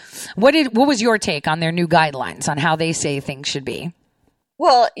everything. What was your take on their new guidelines on how they say things should be?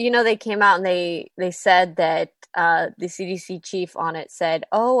 Well, they came out and they said that the CDC chief on it said,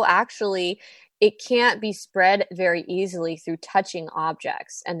 oh, actually, it can't be spread very easily through touching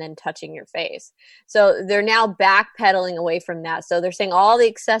objects and then touching your face. So they're now backpedaling away from that. So they're saying all the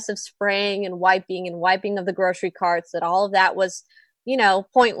excessive spraying and wiping of the grocery carts, that all of that was,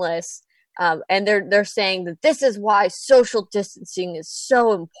 pointless. And they're saying that this is why social distancing is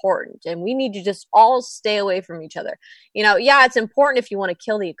so important. And we need to just all stay away from each other. Yeah, it's important if you want to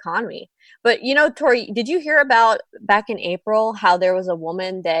kill the economy. But, Tori, did you hear about back in April how there was a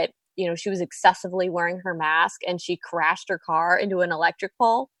woman that, she was excessively wearing her mask and she crashed her car into an electric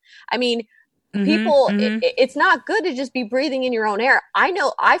pole? I mean, people, it's not good to just be breathing in your own air. I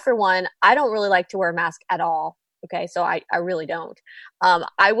know for one, I don't really like to wear a mask at all. Okay. So I really don't.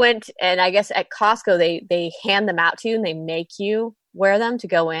 I went, and I guess at Costco, they hand them out to you and they make you wear them to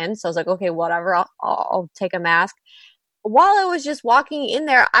go in. So I was like, okay, whatever, I'll take a mask. While I was just walking in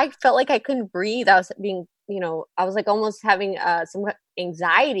there, I felt like I couldn't breathe. I was I was like almost having some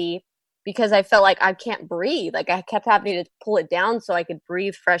anxiety because I felt like I can't breathe. Like I kept having to pull it down so I could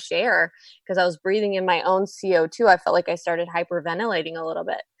breathe fresh air because I was breathing in my own CO2. I felt like I started hyperventilating a little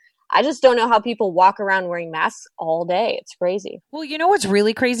bit. I just don't know how people walk around wearing masks all day. It's crazy. Well, you know what's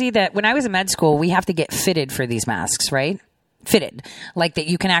really crazy? That when I was in med school, we have to get fitted for these masks, right? Fitted, like that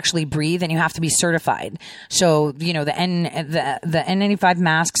you can actually breathe, and you have to be certified. So, the N95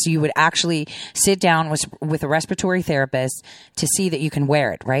 masks, you would actually sit down with a respiratory therapist to see that you can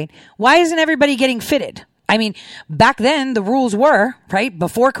wear it, right? Why isn't everybody getting fitted? I mean, back then the rules were, right,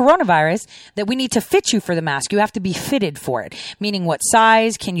 before coronavirus, that we need to fit you for the mask. You have to be fitted for it, meaning what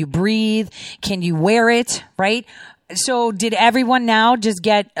size, can you breathe, can you wear it, right? So did everyone now just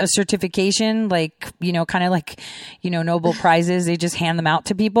get a certification, like, kind of like, Nobel Prizes, they just hand them out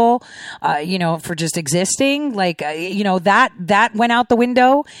to people, for just existing? Like, that went out the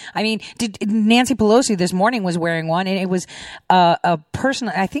window. I mean, Nancy Pelosi this morning was wearing one, and it was a person,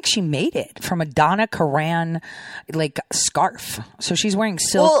 I think she made it from a Donna Karan, like, scarf. So she's wearing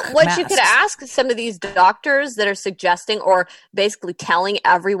silk masks. You could ask some of these doctors that are suggesting or basically telling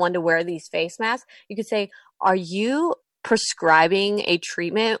everyone to wear these face masks, you could say, are you prescribing a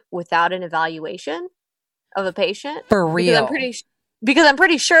treatment without an evaluation of a patient? For real? Because I'm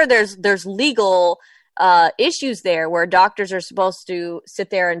pretty sure there's legal issues there where doctors are supposed to sit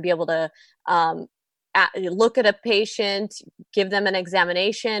there and be able to look at a patient, give them an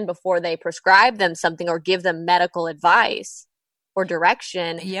examination before they prescribe them something or give them medical advice. or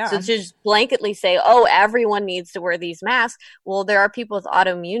direction. Yeah. So to just blanketly say, oh, everyone needs to wear these masks. Well, there are people with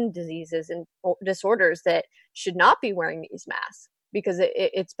autoimmune diseases and disorders that should not be wearing these masks because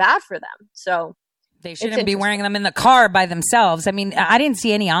it's bad for them. So they shouldn't be wearing them in the car by themselves. I mean, I didn't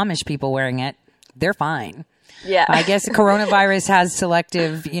see any Amish people wearing it. They're fine. Yeah. I guess coronavirus has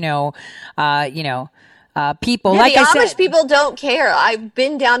selective, people. Yeah, like the I Amish said, people don't care. I've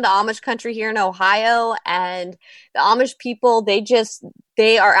been down to Amish country here in Ohio, and the Amish people,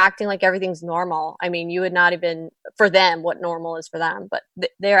 they are acting like everything's normal. I mean, you would not even, for them, what normal is for them, but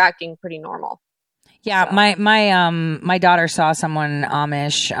they're acting pretty normal. Yeah, so. My daughter saw someone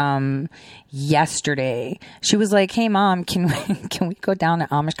Amish yesterday. She was like, "Hey mom, can we go down to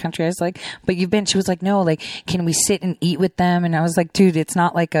Amish country?" I was like, "But you've been." She was like, "No, like, can we sit and eat with them?" And I was like, "Dude, it's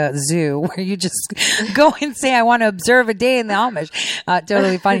not like a zoo where you just go and say I want to observe a day in the Amish."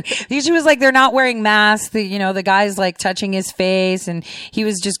 Totally funny. She was like, "They're not wearing masks. The guy's like touching his face, and he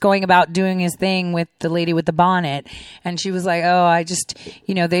was just going about doing his thing with the lady with the bonnet." And she was like, "Oh, I just,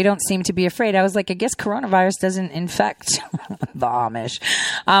 they don't seem to be afraid." I was like, "I guess coronavirus doesn't infect the Amish,"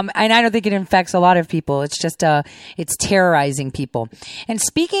 and I don't think it infects a lot of people. It's just it's terrorizing people. And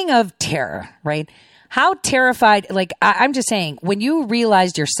speaking of terror, right? How terrified, like, I'm just saying, when you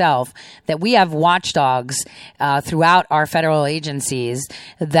realized yourself that we have watchdogs throughout our federal agencies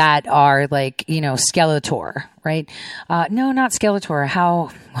that are like, Skeletor, right? No, not Skeletor.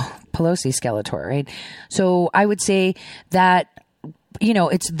 Pelosi Skeletor, right? So I would say that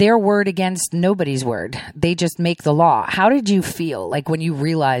it's their word against nobody's word. They just make the law. How did you feel like when you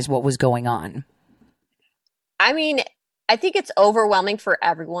realized what was going on? I mean, I think it's overwhelming for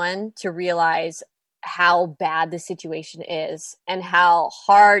everyone to realize how bad the situation is and how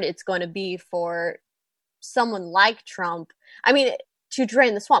hard it's going to be for someone like Trump. I mean, to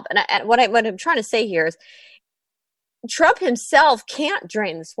drain the swamp. And what I'm trying to say here is Trump himself can't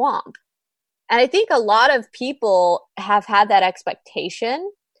drain the swamp. And I think a lot of people have had that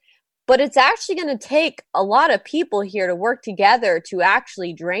expectation, but it's actually going to take a lot of people here to work together to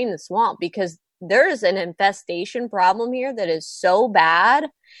actually drain the swamp, because there's an infestation problem here that is so bad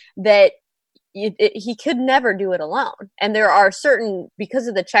that he could never do it alone. And there are because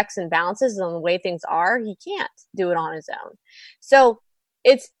of the checks and balances and the way things are, he can't do it on his own. So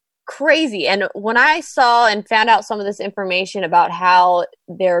it's crazy. And when I saw and found out some of this information about how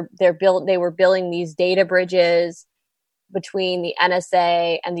they were building these data bridges between the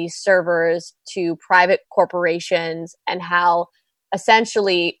NSA and these servers to private corporations, and how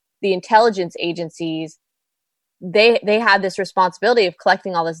essentially the intelligence agencies, they had this responsibility of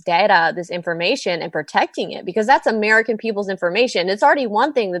collecting all this data, this information, and protecting it, because that's American people's information. It's already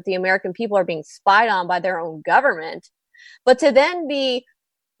one thing that the American people are being spied on by their own government, but to then be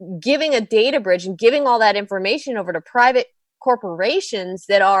giving a data bridge and giving all that information over to private corporations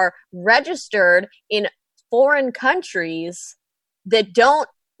that are registered in foreign countries that don't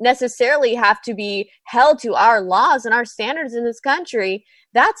necessarily have to be held to our laws and our standards in this country,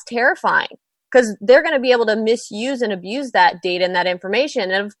 that's terrifying, because they're going to be able to misuse and abuse that data and that information.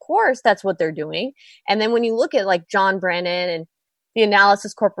 And of course, that's what they're doing. And then when you look at like John Brennan and the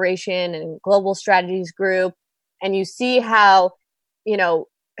Analysis Corporation and Global Strategies Group, and you see how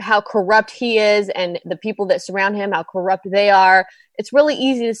corrupt he is and the people that surround him, how corrupt they are, it's really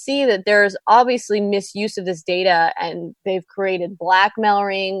easy to see that there's obviously misuse of this data, and they've created blackmail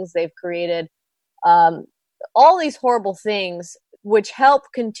rings, they've created all these horrible things which help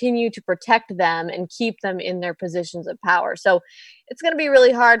continue to protect them and keep them in their positions of power. So it's going to be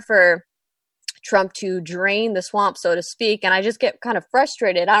really hard for Trump to drain the swamp, so to speak. And I just get kind of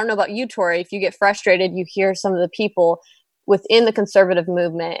frustrated. I don't know about you, Tori. If you get frustrated, you hear some of the people within the conservative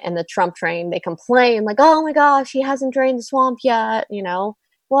movement and the Trump train, they complain like, "Oh my gosh, he hasn't drained the swamp yet.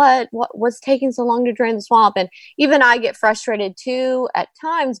 What's taking so long to drain the swamp?" And even I get frustrated too at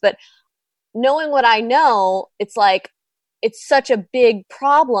times, but knowing what I know, it's like, it's such a big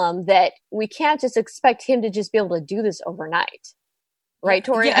problem that we can't just expect him to just be able to do this overnight. Right,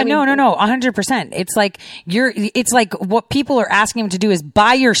 Tori? Yeah, no, 100%. It's like what people are asking him to do is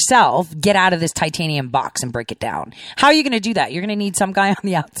by yourself, get out of this titanium box and break it down. How are you going to do that? You're going to need some guy on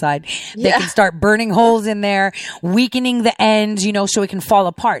the outside that can start burning holes in there, weakening the ends, so it can fall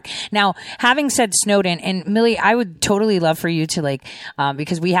apart. Now, having said Snowden, and Millie, I would totally love for you to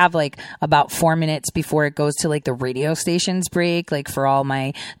because we have about 4 minutes before it goes to the radio stations break, for all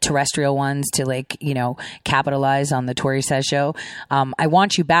my terrestrial ones to capitalize on the Tori Says show. I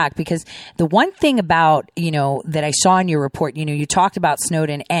want you back, because the one thing about, that I saw in your report, you talked about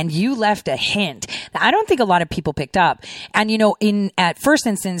Snowden and you left a hint that I don't think a lot of people picked up. And, at first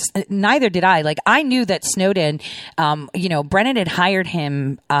instance, neither did I. Like, I knew that Snowden, Brennan had hired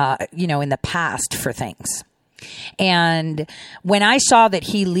him, in the past for things. And when I saw that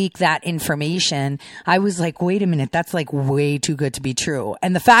he leaked that information, I was like, wait a minute, that's like way too good to be true.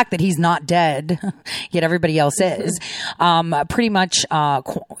 And the fact that he's not dead, yet everybody else is, pretty much,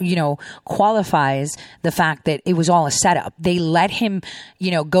 qualifies the fact that it was all a setup. They let him,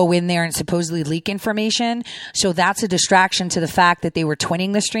 go in there and supposedly leak information. So that's a distraction to the fact that they were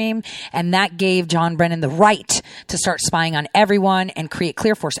twinning the stream. And that gave John Brennan the right to start spying on everyone and create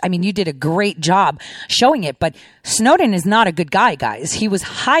Clear Force. I mean, you did a great job showing it, but Snowden is not a good guy, guys. He was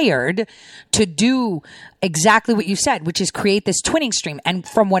hired to do exactly what you said, which is create this twinning stream. And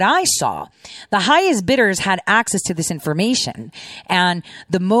from what I saw, the highest bidders had access to this information. And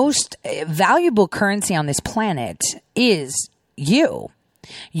the most valuable currency on this planet is you.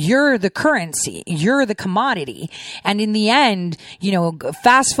 You're the currency. You're the commodity. And in the end,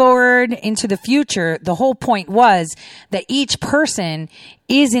 fast forward into the future, the whole point was that each person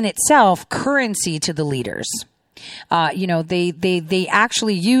is in itself currency to the leaders. They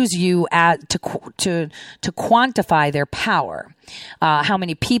actually use you to quantify their power, how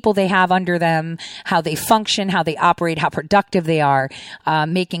many people they have under them, how they function, how they operate, how productive they are,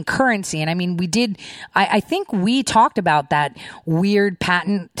 making currency. And I mean, I think we talked about that weird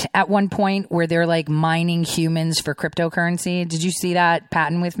patent at one point where they're like mining humans for cryptocurrency. Did you see that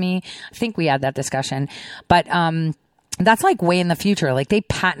patent with me? I think we had that discussion, but, that's like way in the future. Like, they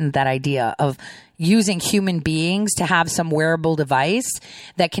patent that idea of using human beings to have some wearable device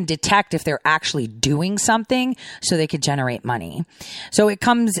that can detect if they're actually doing something so they could generate money. So it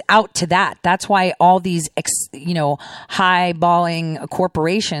comes out to that. That's why all these, high-balling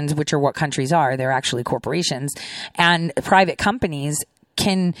corporations, which are what countries are, they're actually corporations, and private companies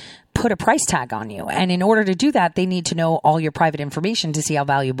can put a price tag on you. And in order to do that, they need to know all your private information to see how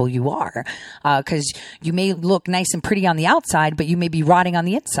valuable you are. Because you may look nice and pretty on the outside, but you may be rotting on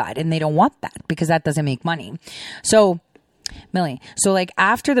the inside, and they don't want that because that doesn't make money. So, Millie, like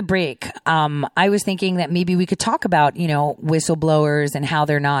after the break, I was thinking that maybe we could talk about, whistleblowers and how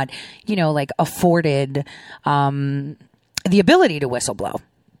they're not, afforded the ability to whistleblow.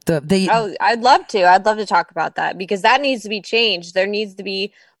 I'd love to. I'd love to talk about that, because that needs to be changed. There needs to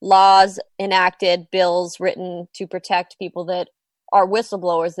be laws enacted, bills written to protect people that are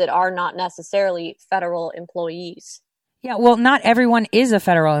whistleblowers that are not necessarily federal employees. Yeah, well, not everyone is a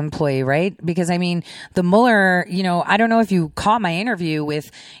federal employee, right? Because, I mean, the Mueller, I don't know if you caught my interview with,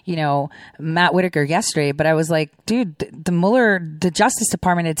 Matt Whitaker yesterday, but I was like, dude, the Mueller, the Justice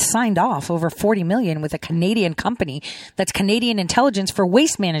Department had signed off over $40 million with a Canadian company that's Canadian intelligence for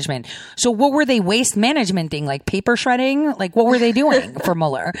waste management. So what were they waste managementing? Like paper shredding? Like, what were they doing for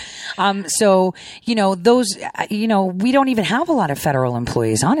Mueller? Those, we don't even have a lot of federal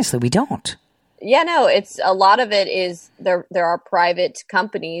employees. Honestly, we don't. Yeah, no, it's a lot of it is there are private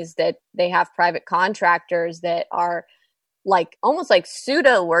companies that they have private contractors that are like almost like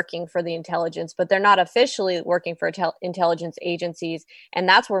pseudo working for the intelligence, but they're not officially working for intelligence agencies. And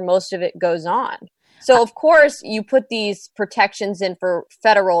that's where most of it goes on. So, of course, you put these protections in for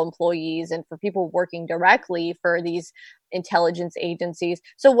federal employees and for people working directly for these intelligence agencies.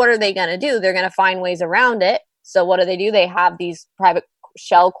 So what are they going to do? They're going to find ways around it. So what do? They have these private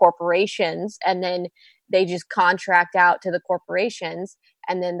shell corporations, and then they just contract out to the corporations,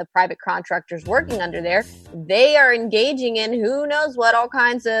 and then the private contractors working under there, they are engaging in who knows what, all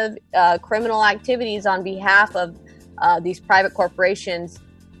kinds of criminal activities on behalf of these private corporations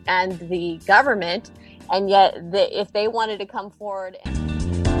and the government. And yet if they wanted to come forward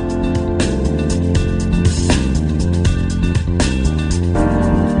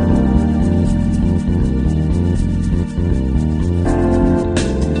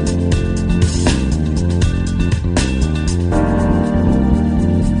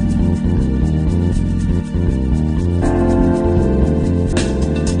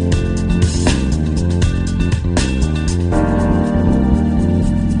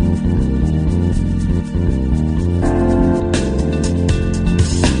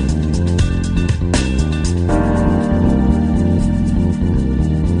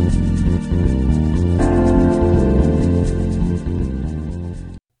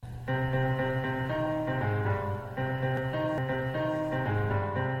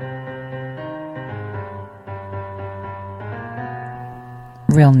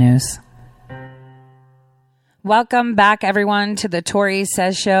Real news. Welcome back, everyone, to the Tori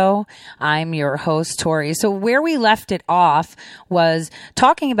Says Show. I'm your host, Tori. So where we left it off was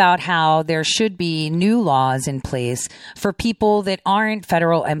talking about how there should be new laws in place for people that aren't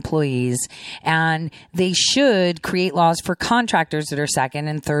federal employees, and they should create laws for contractors that are second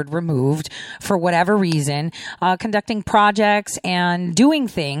and third removed for whatever reason, conducting projects and doing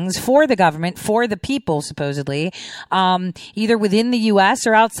things for the government, for the people, supposedly, either within the U.S.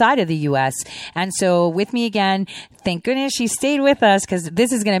 or outside of the U.S. And so with me again, thank goodness she stayed with us because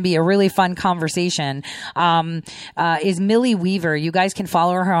this is going to be a really fun conversation, is Millie Weaver. You guys can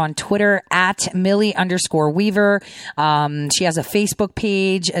follow her on Twitter at Millie_Weaver. She has a Facebook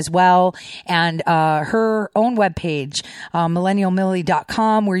page as well, and her own webpage,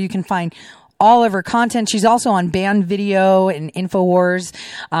 millennialmillie.com, where you can find all of her content. She's also on Band Video and InfoWars.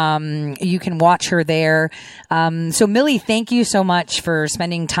 You can watch her there. So Millie, thank you so much for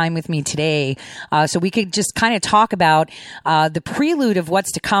spending time with me today. So we could just kind of talk about the prelude of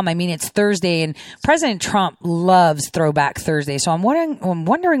what's to come. I mean, it's Thursday, and President Trump loves Throwback Thursday. So I'm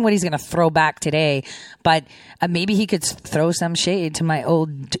wondering what he's going to throw back today. But maybe he could throw some shade to my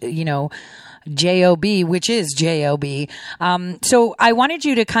old, J-O-B, which is J-O-B. So I wanted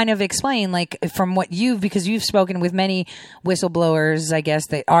you to kind of explain, like, from what because you've spoken with many whistleblowers, I guess,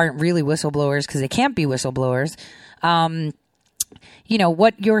 that aren't really whistleblowers because they can't be whistleblowers.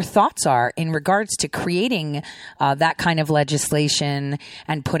 What your thoughts are in regards to creating that kind of legislation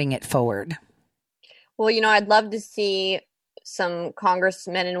and putting it forward. Well, I'd love to see some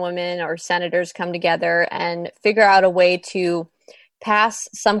congressmen and women or senators come together and figure out a way to pass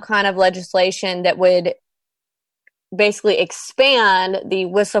some kind of legislation that would basically expand the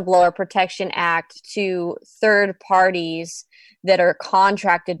Whistleblower Protection Act to third parties that are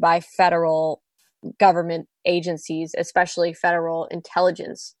contracted by federal government agencies, especially federal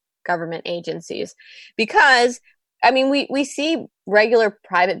intelligence government agencies. Because, we see regular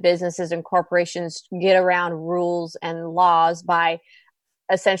private businesses and corporations get around rules and laws by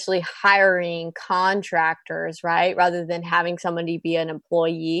essentially hiring contractors, right? Rather than having somebody be an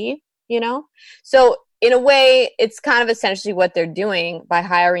employee, So in a way, it's kind of essentially what they're doing by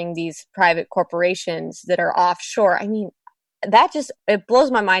hiring these private corporations that are offshore. It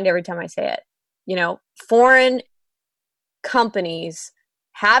blows my mind every time I say it. Foreign companies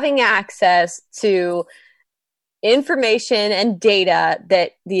having access to information and data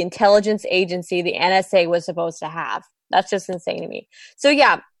that the intelligence agency, the NSA, was supposed to have. That's just insane to me. So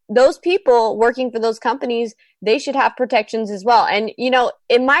yeah, those people working for those companies, they should have protections as well. And,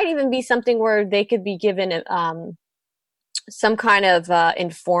 it might even be something where they could be given some kind of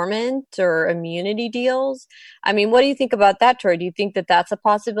informant or immunity deals. What do you think about that, Tori? Do you think that that's a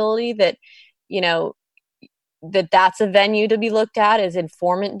possibility that, that's a venue to be looked at as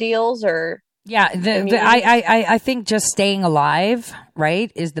informant deals or? Yeah, I think just staying alive,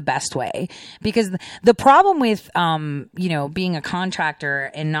 right, is the best way, because the problem with being a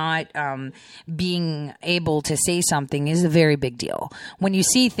contractor and not being able to say something is a very big deal. When you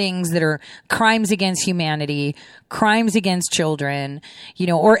see things that are crimes against humanity, crimes against children,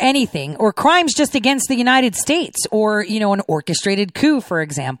 or anything, or crimes just against the United States, or an orchestrated coup, for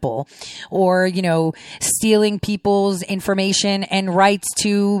example, or stealing people's information and rights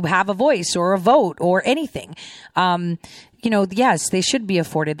to have a voice or a vote or anything. Yes, they should be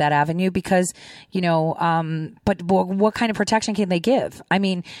afforded that avenue because, but what kind of protection can they give?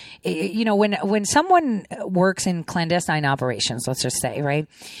 When someone works in clandestine operations, let's just say, right,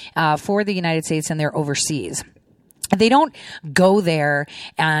 for the United States and they're overseas, they don't go there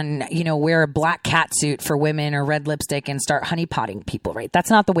and, wear a black cat suit for women or red lipstick and start honeypotting people, right? That's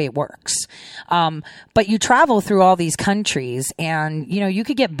not the way it works. But you travel through all these countries and, you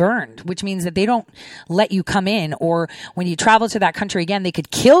could get burned, which means that they don't let you come in. Or when you travel to that country again, they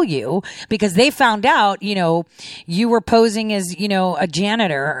could kill you because they found out, you were posing as, a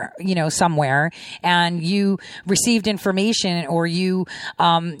janitor, somewhere, and you received information or you,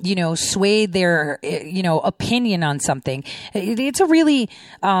 swayed their, opinion on something. It's a really,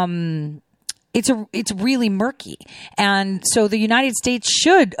 it's really murky. And so the United States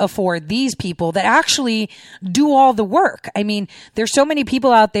should afford these people that actually do all the work. There's so many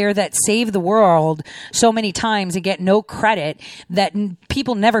people out there that save the world so many times and get no credit that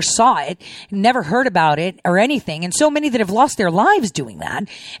people never saw it, never heard about it or anything. And so many that have lost their lives doing that.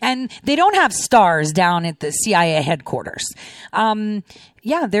 And they don't have stars down at the CIA headquarters.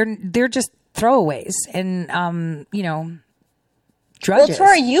 They're just throwaways and, drudges. Well,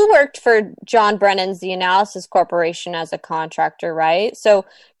 Tori, you worked for John Brennan's The Analysis Corporation as a contractor, right? So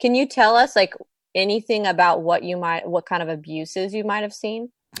can you tell us anything about what kind of abuses you might have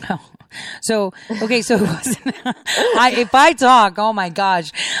seen? So it wasn't, if I talk, oh my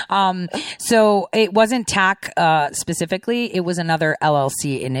gosh. So it wasn't TAC, specifically, it was another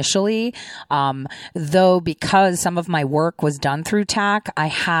LLC initially. Though because some of my work was done through TAC, I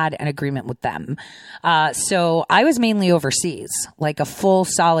had an agreement with them. So I was mainly overseas, like a full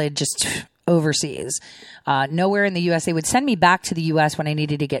solid, just overseas. Nowhere in the U.S. They would send me back to the U.S. when I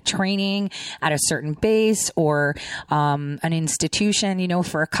needed to get training at a certain base or an institution,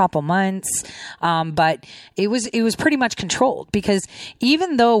 for a couple months. But it was pretty much controlled, because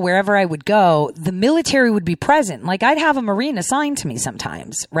even though wherever I would go, the military would be present. Like, I'd have a Marine assigned to me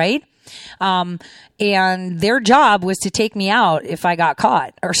sometimes, right? And their job was to take me out if I got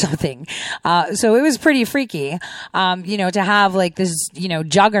caught or something. So it was pretty freaky, to have like this,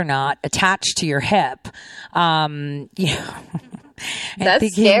 juggernaut attached to your hip.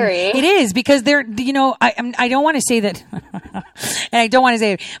 That's scary. It is, because they're, I don't want to say that, and I don't want to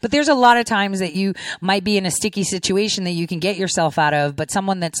say it, but there's a lot of times that you might be in a sticky situation that you can get yourself out of, but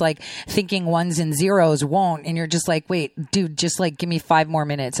someone that's like thinking ones and zeros won't, and you're just like, wait, dude, just like give me 5 more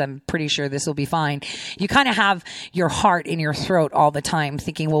minutes. I'm pretty sure this will be fine. You kind of have your heart in your throat all the time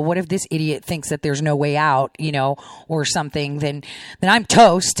thinking, well, what if this idiot thinks that there's no way out, or something, then I'm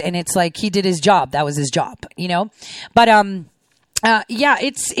toast. And it's like, he did his job. That was his job, but,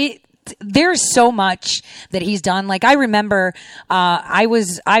 there's so much that he's done. Like, I remember, I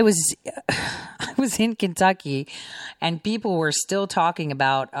was in Kentucky, and people were still talking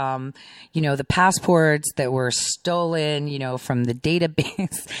about, the passports that were stolen, from the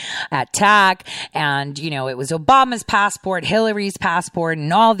database at TAC. And, it was Obama's passport, Hillary's passport,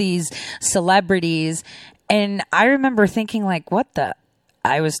 and all these celebrities. And I remember thinking, like,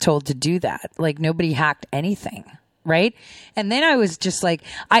 I was told to do that. Like, nobody hacked anything. Right. And then I was just like,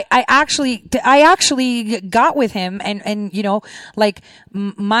 I actually got with him, and, like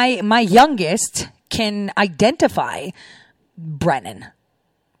my youngest can identify Brennan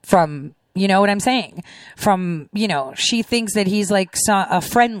from, you know what I'm saying? From, she thinks that he's like a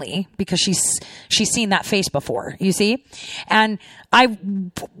friendly, because she's seen that face before, you see? And I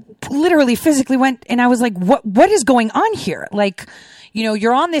literally physically went, and I was like, what is going on here? Like,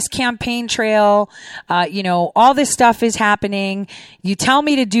 you're on this campaign trail, all this stuff is happening. You tell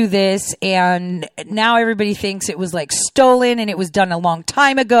me to do this, and now everybody thinks it was like stolen and it was done a long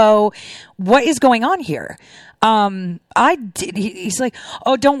time ago. What is going on here? He's like,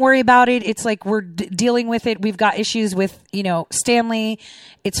 oh, don't worry about it. It's like, we're dealing with it. We've got issues with, Stanley.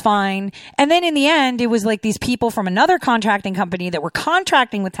 It's fine. And then in the end, it was like these people from another contracting company that were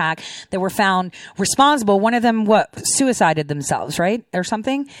contracting with TAC that were found responsible. One of them, suicided themselves, right? Or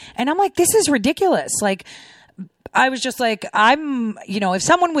something. And I'm like, this is ridiculous. Like, I was just like, if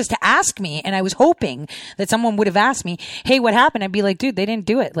someone was to ask me, and I was hoping that someone would have asked me, hey, what happened? I'd be like, dude, they didn't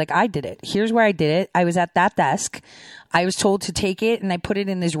do it. Like, I did it. Here's where I did it. I was at that desk. I was told to take it, and I put it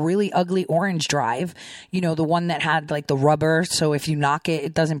in this really ugly orange drive, the one that had like the rubber. So if you knock it,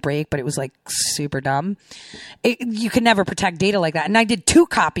 it doesn't break, but it was like super dumb. You could never protect data like that. And I did 2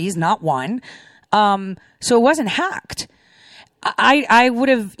 copies, not 1. So it wasn't hacked. I would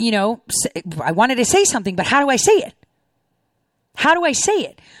have, I wanted to say something, but how do I say it? How do I say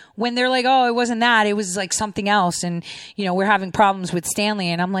it? When they're like, oh, it wasn't that, it was like something else. And, we're having problems with Stanley.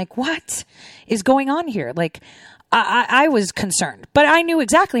 And I'm like, what is going on here? Like, I was concerned, but I knew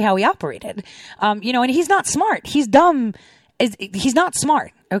exactly how he operated. And he's not smart. He's dumb. He's not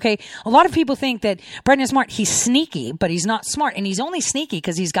smart. Okay. A lot of people think that Brendan's smart. He's sneaky, but he's not smart. And he's only sneaky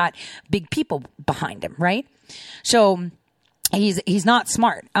because he's got big people behind him. Right. So he's not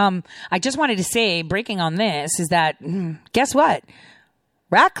smart. I just wanted to say, breaking on this, is that guess what?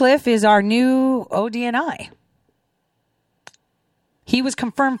 Ratcliffe is our new ODNI. He was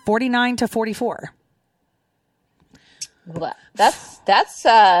confirmed 49 to 44. Well, that's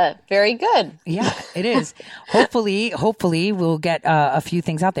very good. Yeah, it is. Hopefully we'll get a few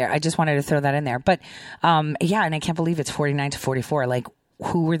things out there. I just wanted to throw that in there. But and I can't believe it's 49 to 44. Like,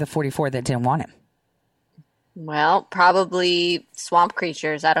 who were the 44 that didn't want him? Well, probably swamp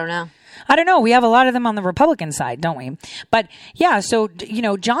creatures. I don't know. We have a lot of them on the Republican side, don't we? But yeah, so,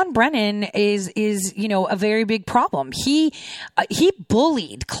 John Brennan is, a very big problem. He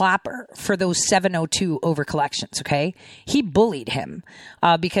bullied Clapper for those 702 over collections. Okay. He bullied him,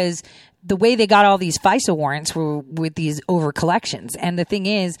 because the way they got all these FISA warrants were with these over collections. And the thing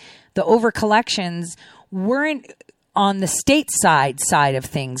is, the over collections weren't on the state side of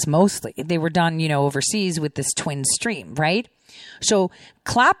things. Mostly they were done, overseas with this twin stream, right? So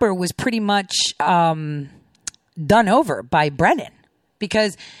Clapper was pretty much done over by Brennan.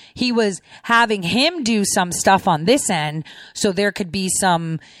 because he was having him do some stuff on this end so there could be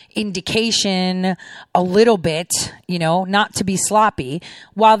some indication a little bit, you know, not to be sloppy,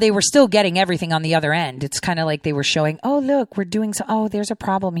 while they were still getting everything on the other end. It's kind of like they were showing, oh, look, we're doing so, oh, there's a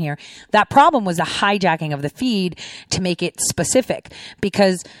problem here. That problem was the hijacking of the feed to make it specific,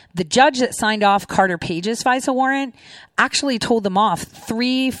 because the judge that signed off Carter Page's FISA warrant actually told them off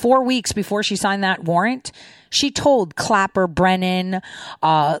 3-4 weeks before she signed that warrant. She told Clapper, Brennan,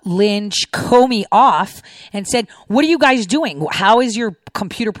 Lynch, Comey off and said, what are you guys doing? How is your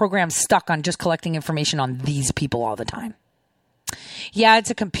computer program stuck on just collecting information on these people all the time? Yeah, it's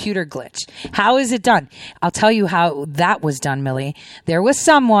a computer glitch. How is it done? I'll tell you how that was done, Millie. There was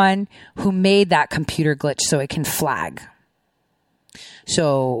someone who made that computer glitch so it can flag.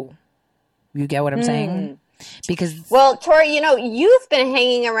 So you get what I'm saying? Because, well, Tori, you know, you've been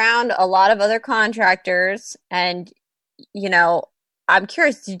hanging around a lot of other contractors, and, you know, I'm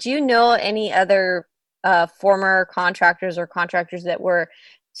curious, did you know any other former contractors or contractors that were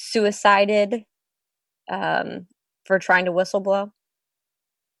suicided for trying to whistleblow?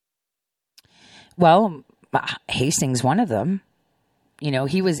 Well, Hastings, one of them. You know,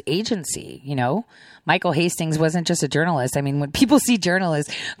 he was agency, you know. Michael Hastings wasn't just a journalist. I mean, when people see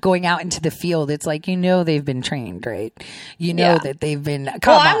journalists going out into the field, it's like, you know, they've been trained, right? You know that they've been.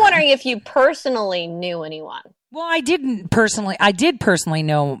 I'm wondering if you personally knew anyone. Well, I did personally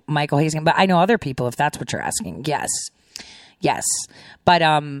know Michael Hastings, but I know other people, if that's what you're asking. Yes. But,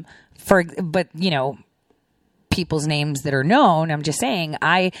 you know, people's names that are known. I'm just saying,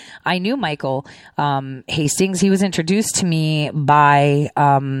 I knew Michael Hastings. He was introduced to me by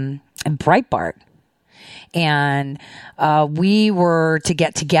Breitbart. And we were to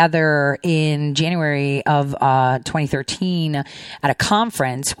get together in January of 2013 at a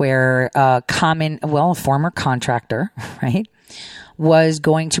conference where a former contractor, right, was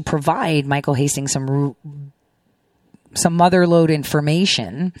going to provide Michael Hastings some motherlode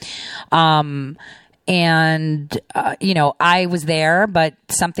information. And, you know, I was there, but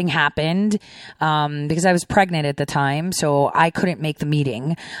something happened, because I was pregnant at the time. So I couldn't make the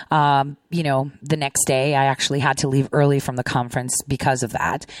meeting. You know, the next day I actually had to leave early from the conference because of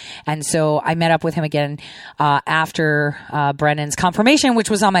that. And so I met up with him again, after, Brennan's confirmation, which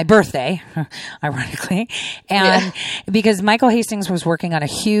was on my birthday, ironically. And because Michael Hastings was working on a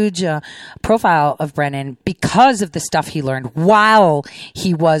huge, profile of Brennan because of the stuff he learned while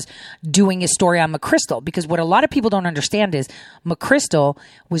he was doing his story on McChrystal. Because what a lot of people don't understand is McChrystal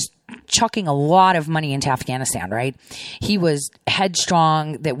was chucking a lot of money into Afghanistan, right? He was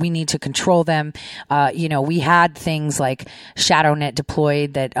headstrong that we need to control them. You know, we had things like ShadowNet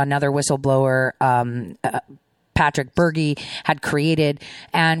deployed that another whistleblower, Patrick Berge, had created,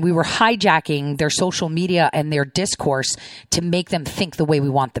 and we were hijacking their social media and their discourse to make them think the way we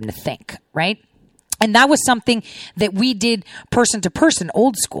want them to think, right? And that was something that we did person to person,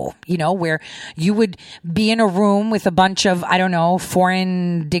 old school, you know, where you would be in a room with a bunch of, I don't know,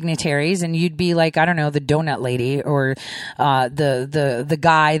 foreign dignitaries, and you'd be like, I don't know, the donut lady or the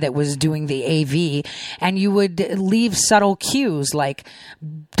guy that was doing the AV, and you would leave subtle cues like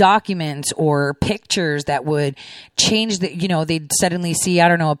documents or pictures that would change the, you know, they'd suddenly see, I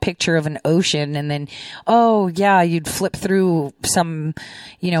don't know, a picture of an ocean, and then, oh yeah, you'd flip through some,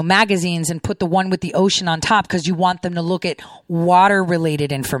 you know, magazines and put the one with the ocean on top because you want them to look at water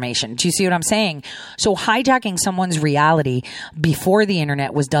related information. Do you see what I'm saying? So hijacking someone's reality before the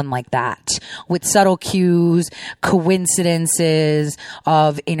internet was done like that, with subtle cues, coincidences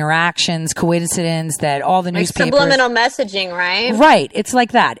of interactions, coincidence that all the like newspapers, subliminal messaging, right? Right. It's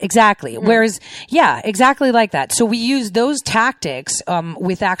like that. Exactly. Whereas, yeah, exactly like that. So we use those tactics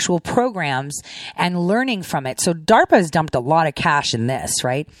with actual programs and learning from it. So DARPA has dumped a lot of cash in this,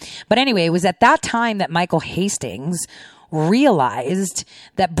 right? But anyway, it was at that time that Michael Hastings realized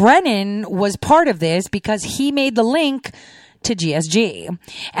that Brennan was part of this because he made the link to GSG.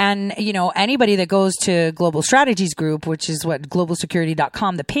 And, you know, anybody that goes to Global Strategies Group, which is what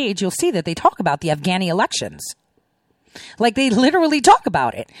globalsecurity.com, the page, you'll see that they talk about the Afghani elections. Like, they literally talk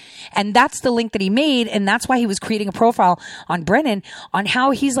about it. And that's the link that he made. And that's why he was creating a profile on Brennan on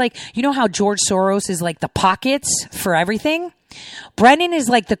how he's like, you know how George Soros is like the pockets for everything? Brennan is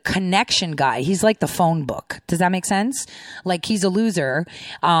like the connection guy. He's like the phone book. Does that make sense? Like, he's a loser,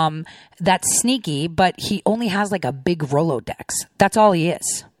 that's sneaky, but he only has like a big Rolodex. That's all he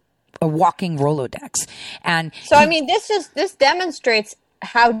is. A walking Rolodex. And so, I mean, this demonstrates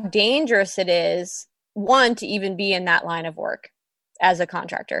how dangerous it is, one, to even be in that line of work as a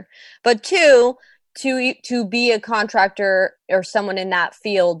contractor, but two, to be a contractor or someone in that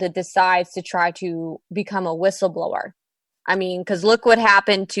field that decides to try to become a whistleblower. I mean, because look what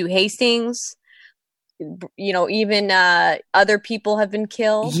happened to Hastings. You know, even other people have been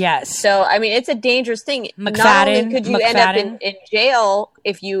killed. Yes. So, I mean, it's a dangerous thing. Not McFadden, only could you end up in jail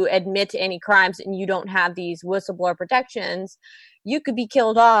if you admit to any crimes and you don't have these whistleblower protections, you could be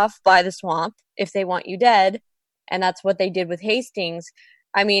killed off by the swamp if they want you dead. And that's what they did with Hastings.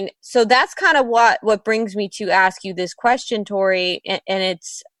 I mean, so that's kind of what brings me to ask you this question, Tori. And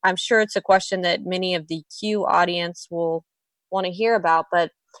I'm sure it's a question that many of the Q audience will want to hear about.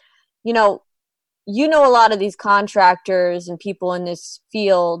 But, you know a lot of these contractors and people in this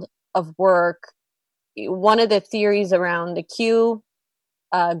field of work. One of the theories around the Q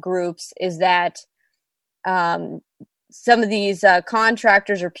groups is that some of these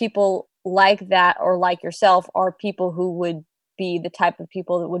contractors or people like that, or like yourself, are people who would be the type of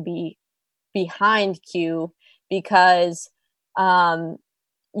people that would be behind Q, because your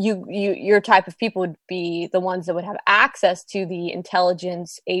type of people would be the ones that would have access to the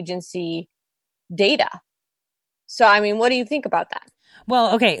intelligence agency data. So, I mean, what do you think about that?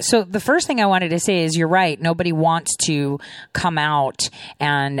 Well, okay. So the first thing I wanted to say is you're right. Nobody wants to come out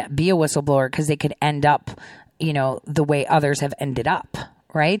and be a whistleblower because they could end up, the way others have ended up.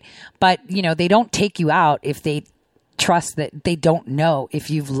 Right. But, they don't take you out if they trust that they don't know if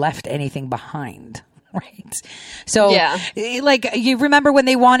you've left anything behind. Right. So like, you remember when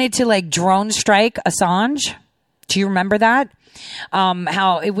they wanted to drone strike Assange? Do you remember that?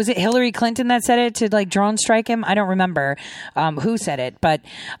 How it was Hillary Clinton that said it to drone strike him? I don't remember who said it, but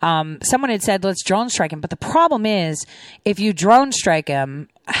someone had said, let's drone strike him. But the problem is, if you drone strike him,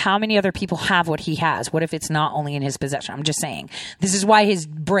 how many other people have what he has? What if it's not only in his possession? I'm just saying. This is why his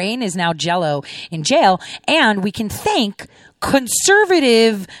brain is now jello in jail. And we can thank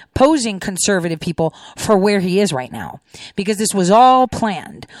posing conservative people for where he is right now, because this was all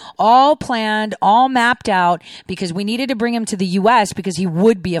planned, all mapped out, because we needed to bring him to the U.S. because he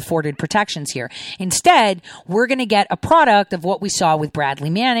would be afforded protections here. Instead, we're going to get a product of what we saw with Bradley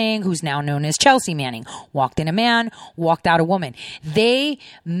Manning, who's now known as Chelsea Manning. Walked in a man, walked out a woman. They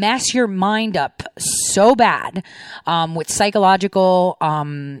mess your mind up so bad with psychological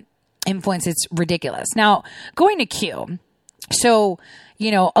influence. It's ridiculous. Now, going to Q. So,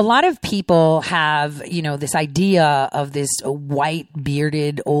 a lot of people have, this idea of this white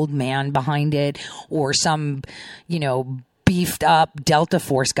bearded old man behind it, or some, beefed up Delta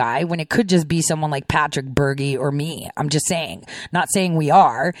Force guy, when it could just be someone like Patrick Berge or me. I'm just saying, not saying we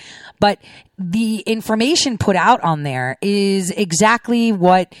are, but the information put out on there is exactly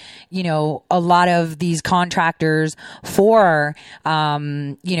what, a lot of these contractors for,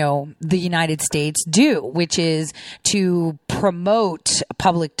 the United States do, which is to promote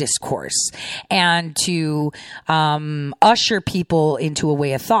public discourse and to usher people into a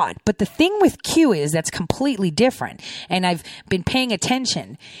way of thought. But the thing with Q is that's completely different. And I've been paying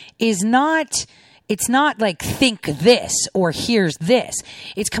attention, it's not like think this or here's this.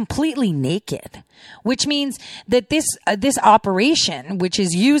 It's completely naked, which means that this operation, which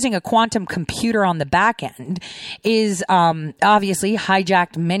is using a quantum computer on the back end, is obviously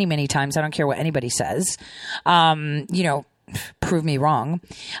hijacked many, many times. I don't care what anybody says. Prove me wrong.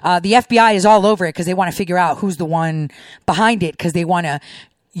 The FBI is all over it because they want to figure out who's the one behind it, because they want to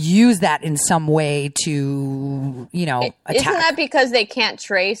use that in some way to, attack. Isn't that because they can't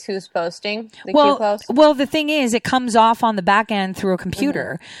trace who's posting the Q post? Well, the thing is, it comes off on the back end through a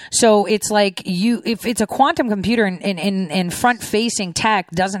computer. Mm-hmm. So it's like if it's a quantum computer and front-facing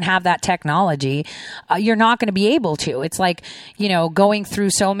tech doesn't have that technology, you're not going to be able to. It's like, going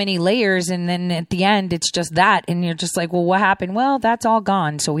through so many layers, and then at the end, it's just that. And you're just like, well, what happened? Well, that's all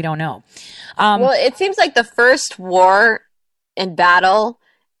gone, so we don't know. Well, it seems like the first war and battle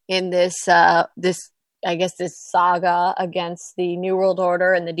in this saga against the New World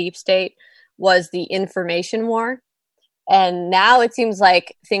Order and the deep state was the information war. And now it seems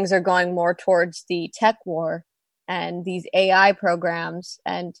like things are going more towards the tech war and these AI programs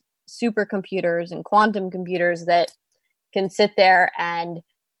and supercomputers and quantum computers that can sit there and,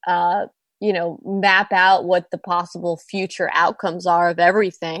 map out what the possible future outcomes are of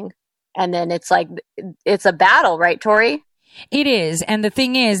everything. And then it's like, it's a battle, right, Tori? It is. And the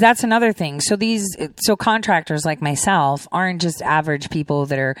thing is, that's another thing. So contractors like myself aren't just average people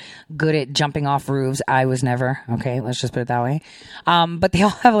that are good at jumping off roofs. I was never. Okay. Let's just put it that way. But they all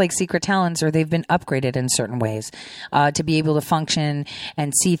have secret talents, or they've been upgraded in certain ways, to be able to function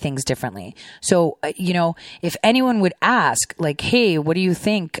and see things differently. So, if anyone would ask hey, what do you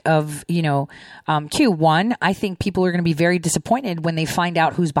think of, Q1? I think people are going to be very disappointed when they find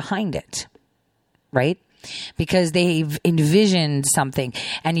out who's behind it. Right? because they've envisioned something.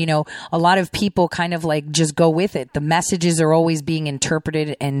 And, you know, a lot of people kind of like just go with it. The messages are always being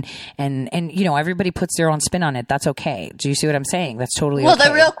interpreted and, you know, everybody puts their own spin on it. That's okay. Do you see what I'm saying? That's totally well, okay.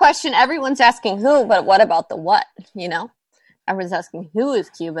 The real question, everyone's asking who, but what about the what, you know? Everyone's asking who is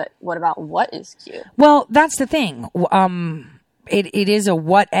Q, but what about what is Q? Well, that's the thing. It is a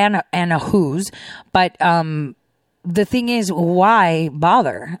what and a whose, but, the thing is, why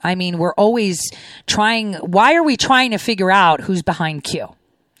bother? I mean, we're always why are we trying to figure out who's behind Q?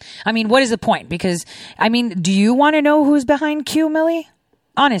 I mean, what is the point? Because, I mean, do you want to know who's behind Q, Millie?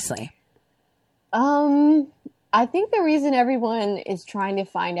 Honestly. I think the reason everyone is trying to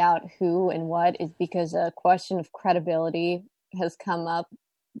find out who and what is because a question of credibility has come up.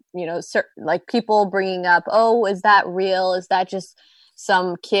 You know, like people bringing up, oh, is that real? Is that just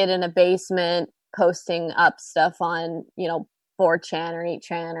some kid in a basement posting up stuff on, you know, 4chan or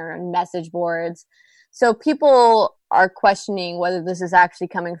 8chan or message boards? So people are questioning whether this is actually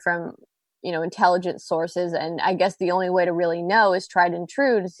coming from, you know, intelligent sources. And I guess the only way to really know is tried and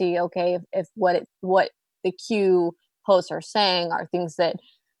true to see, okay, if what the Q posts are saying are things that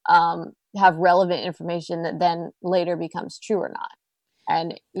have relevant information that then later becomes true or not.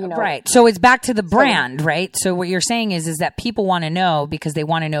 And, you know, right. So it's back to the brand, right? So what you're saying is that people want to know because they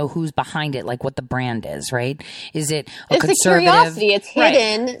want to know who's behind it, like what the brand is, right? Is it it's a curiosity? It's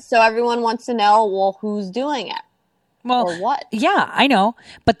hidden. Right. So everyone wants to know, well, who's doing it? Well, or what? Yeah, I know.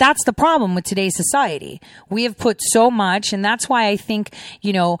 But that's the problem with today's society. We have put so much, and that's why I think,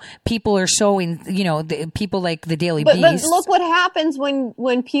 you know, people are so you know, people like the Daily Beast. But look what happens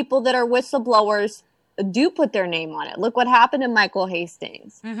when people that are whistleblowers do put their name on it. Look what happened to Michael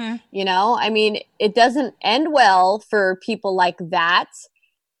Hastings. Mm-hmm. You know, I mean, it doesn't end well for people like that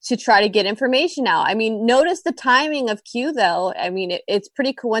to try to get information out. I mean, notice the timing of Q, though. I mean, it's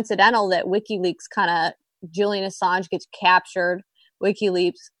pretty coincidental that WikiLeaks Julian Assange gets captured.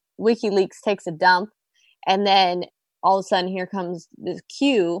 WikiLeaks takes a dump. And then all of a sudden here comes this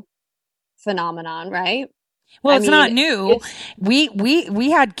Q phenomenon, right? Well, it's not new.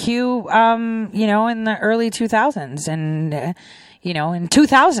 We had Q, you know, in the early 2000s and, you know, in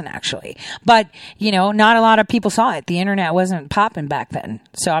 2000 actually. But, you know, not a lot of people saw it. The internet wasn't popping back then.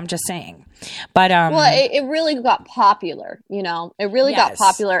 So I'm just saying. But, well, it really got popular, you know, it really got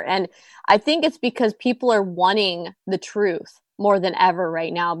popular. And I think it's because people are wanting the truth more than ever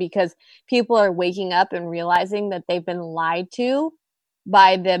right now, because people are waking up and realizing that they've been lied to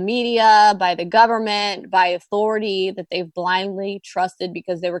by the media, by the government, by authority that they've blindly trusted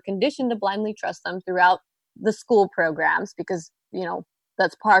because they were conditioned to blindly trust them throughout the school programs, because, you know,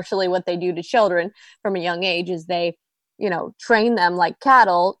 that's partially what they do to children from a young age is they, you know, train them like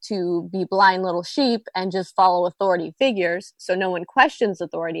cattle to be blind little sheep and just follow authority figures. So no one questions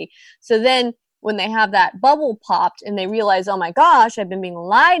authority. So then when they have that bubble popped and they realize, oh my gosh, I've been being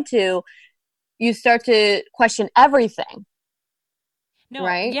lied to, you start to question everything. No,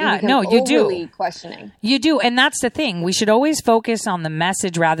 right? Yeah, no, you do. Questioning. You do. And that's the thing. We should always focus on the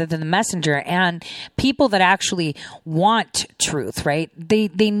message rather than the messenger. And people that actually want truth, right? They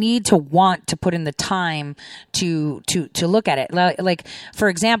need to want to put in the time to look at it. Like, for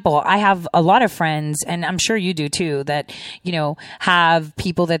example, I have a lot of friends, and I'm sure you do too, that, you know, have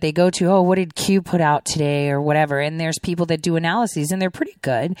people that they go to, oh, what did Q put out today or whatever? And there's people that do analyses and they're pretty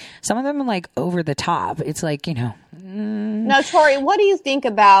good. Some of them are like over the top. It's like, you know. Now, Tori, what do you think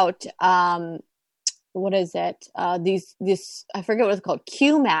about what is it? This I forget what it's called,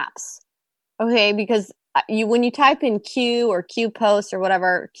 Q maps. Okay, because when you type in Q or Q post or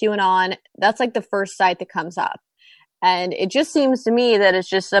whatever, QAnon, that's like the first site that comes up, and it just seems to me that it's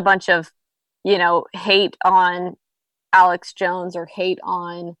just a bunch of, you know, hate on Alex Jones or hate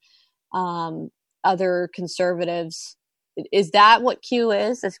on other conservatives. Is that what Q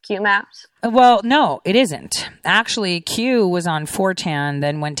is? Is Q maps? Well, no, it isn't. Actually, Q was on 4chan,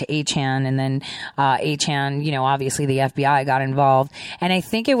 then went to 8chan, and then 8chan, you know, obviously the FBI got involved. And I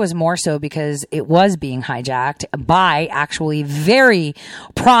think it was more so because it was being hijacked by actually very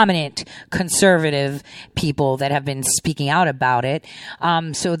prominent conservative people that have been speaking out about it.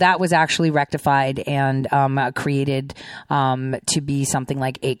 So that was actually rectified and created to be something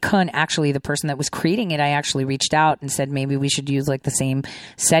like 8kun. Actually, the person that was creating it, I actually reached out and said maybe we should use like the same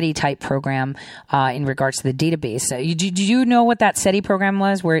SETI type program in regards to the database. Did you know what that SETI program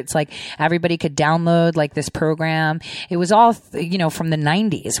was, where it's like everybody could download like this program? It was all, you know, from the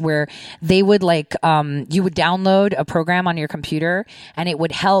 90s, where they would like, you would download a program on your computer and it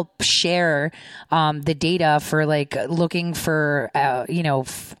would help share the data for like looking for, you know,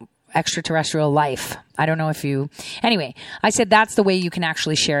 extraterrestrial life. I don't know if you, anyway, I said that's the way you can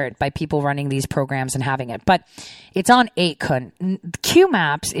actually share it, by people running these programs and having it. But it's on 8kun.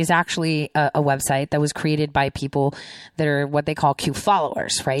 QMaps is actually a website that was created by people that are what they call Q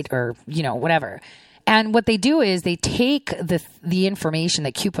followers, right? Or, you know, whatever. And what they do is they take the information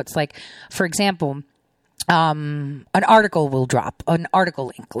that Q puts, like, for example, an article will drop, an article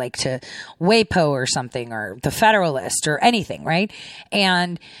link, like to WAPO or something, or the Federalist or anything, right?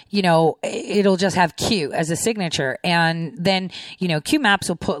 And, you know, it'll just have Q as a signature. And then, you know, Q Maps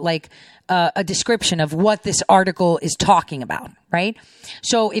will put like a description of what this article is talking about, right?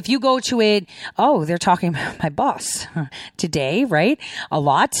 So if you go to it, oh, they're talking about my boss today, right? A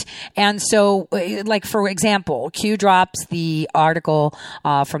lot. And so, like, for example, Q drops the article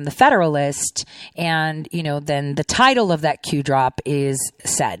from the Federalist, and, you know, then the title of that Q drop is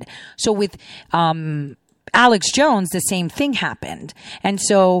said. So with Alex Jones, the same thing happened. And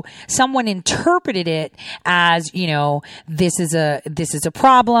so someone interpreted it as, you know, this is a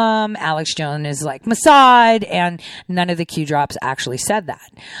problem. Alex Jones is like Mossad, and none of the Q drops actually said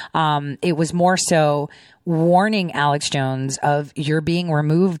that. It was more so warning Alex Jones of, you're being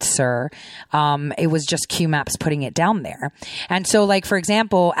removed, sir. It was just Q Maps putting it down there. And so, like, for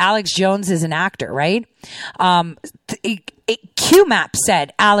example, Alex Jones is an actor, right? Q Map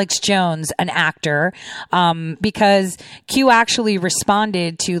said Alex Jones, an actor, because Q actually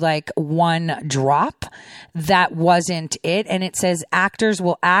responded to like one drop that wasn't it. And it says, actors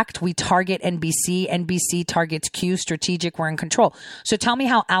will act. We target NBC. NBC targets Q. Strategic. We're in control. So tell me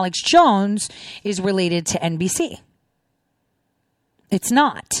how Alex Jones is related to NBC. It's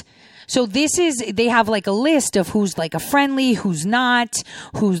not. So this is, they have like a list of who's like a friendly, who's not,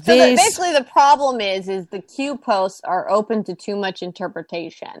 who's so this. Basically the problem is the Q posts are open to too much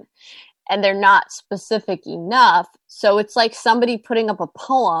interpretation, and they're not specific enough. So it's like somebody putting up a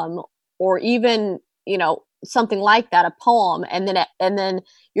poem, or even, you know, something like that, a poem, and then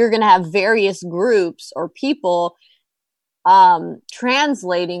you're going to have various groups or people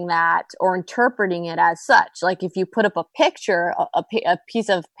translating that or interpreting it as such. Like if you put up a picture, a piece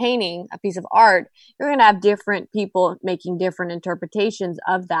of painting, a piece of art, you're going to have different people making different interpretations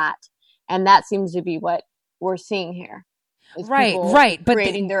of that. And that seems to be what we're seeing here. Right. But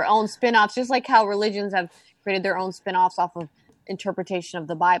creating their own spin-offs, just like how religions have created their own spin-offs off of interpretation of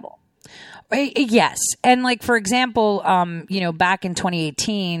the Bible. Yes. And like, for example, you know, back in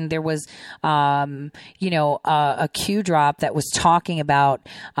 2018, there was, you know, a Q drop that was talking about,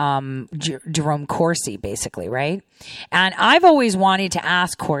 Jerome Corsi, basically. Right. And I've always wanted to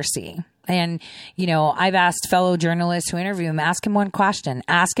ask Corsi, and, you know, I've asked fellow journalists who interview him, ask him one question,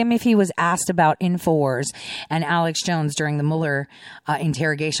 ask him if he was asked about InfoWars and Alex Jones during the Mueller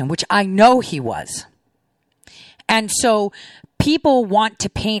interrogation, which I know he was. And so people want to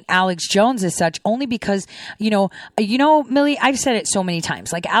paint Alex Jones as such only because, you know, Millie, I've said it so many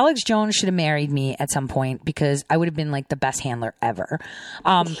times, like Alex Jones should have married me at some point because I would have been like the best handler ever.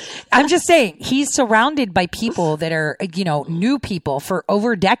 I'm just saying, he's surrounded by people that are, you know, new people for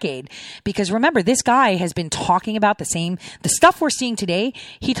over a decade, because remember, this guy has been talking about the stuff we're seeing today.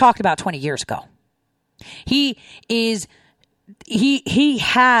 He talked about 20 years ago. He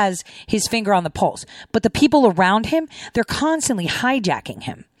has his finger on the pulse, but the people around him, they're constantly hijacking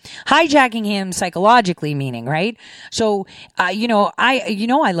him psychologically, meaning, right? So, I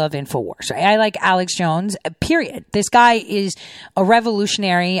love InfoWars, right? I like Alex Jones, period. This guy is a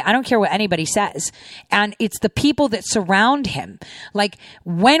revolutionary. I don't care what anybody says. And it's the people that surround him. Like,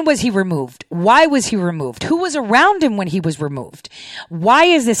 when was he removed? Why was he removed? Who was around him when he was removed? Why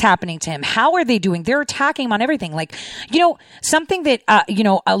is this happening to him? How are they doing? They're attacking him on everything. Like, you know, something that,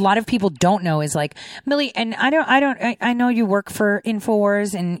 a lot of people don't know is like, Millie, and I know you work for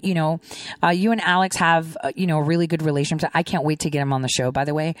InfoWars, and, you know, you and Alex have, a really good relationship. I can't wait to get him on the show, by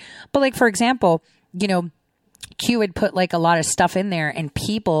the way. But like, for example, you know, Q had put like a lot of stuff in there, and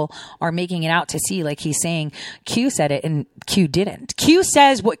people are making it out to see, like, he's saying Q said it and Q didn't. Q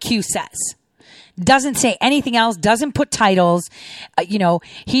says what Q says. Doesn't say anything else, doesn't put titles,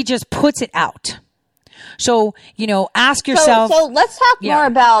 he just puts it out. So, ask yourself. So let's talk more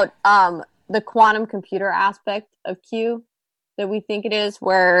about the quantum computer aspect of Q that we think it is,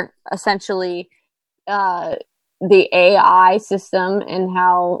 where essentially the AI system, and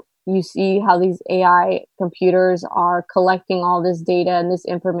how you see how these AI computers are collecting all this data and this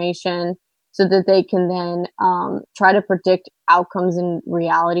information so that they can then try to predict outcomes in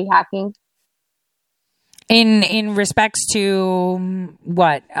reality hacking. In respects to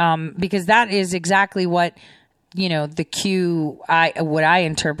what? Because that is exactly what, the Q, what I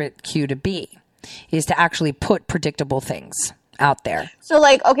interpret Q to be, is to actually put predictable things out there. So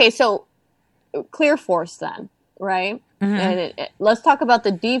like, okay, so ClearForce then, right? Mm-hmm. And let's talk about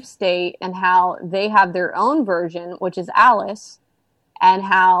the deep state and how they have their own version, which is Alice, and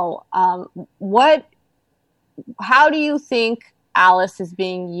how how do you think Alice is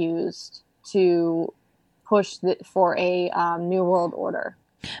being used to push for a new world order?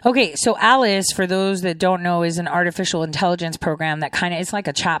 Okay, so Alice, for those that don't know, is an artificial intelligence program that it's like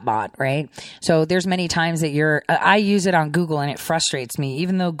a chatbot, right? So there's many times that I use it on Google and it frustrates me,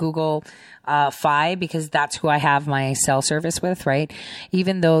 even though Google Fi, because that's who I have my cell service with, right?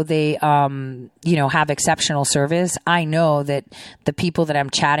 Even though they, have exceptional service, I know that the people that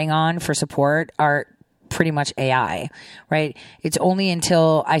I'm chatting on for support are pretty much AI, right? It's only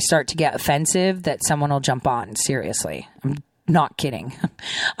until I start to get offensive that someone will jump on. Seriously. I'm not kidding.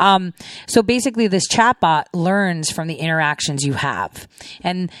 So basically this chatbot learns from the interactions you have.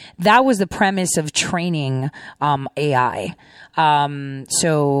 And that was the premise of training AI.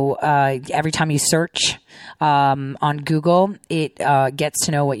 So every time you search on Google, it gets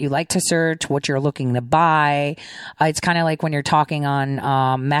to know what you like to search, what you're looking to buy. It's kind of like when you're talking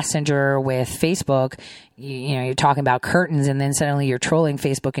on Messenger with Facebook, you're talking about curtains and then suddenly you're trolling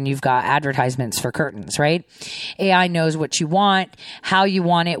Facebook and you've got advertisements for curtains, right? AI knows what you want, how you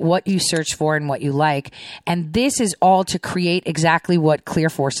want it, what you search for and what you like. And this is all to create exactly what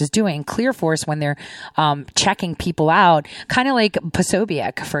ClearForce is doing. ClearForce, when they're checking people out, kind of like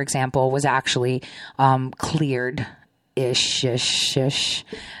Posobiec, for example, was actually cleared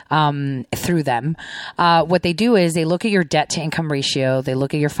through them. What they do is they look at your debt to income ratio, they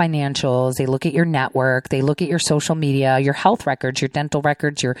look at your financials, they look at your network, they look at your social media, your health records, your dental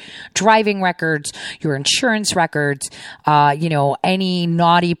records, your driving records, your insurance records, any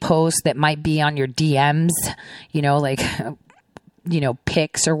naughty posts that might be on your DMs,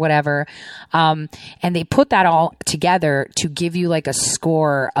 pics or whatever. And they put that all together to give you like a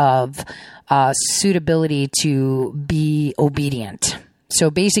score of suitability to be obedient. So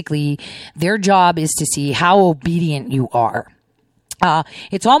basically their job is to see how obedient you are.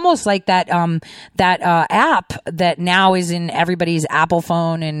 It's almost like that app that now is in everybody's Apple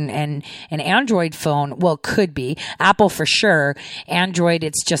phone and Android phone. Well, could be Apple for sure. Android,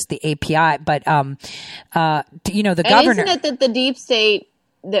 it's just the API. But the governor. Isn't it that the deep state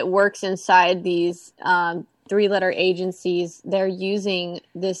that works inside these 3-letter agencies, they're using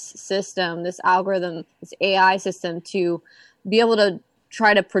this system, this algorithm, this AI system to be able to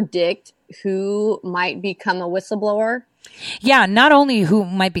try to predict who might become a whistleblower? Yeah, not only who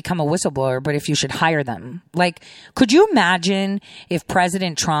might become a whistleblower, but if you should hire them. Like, could you imagine if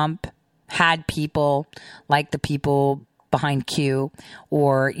President Trump had people like the people behind Q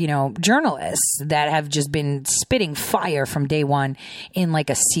or, journalists that have just been spitting fire from day one in like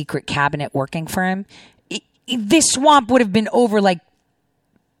a secret cabinet working for him? This swamp would have been over like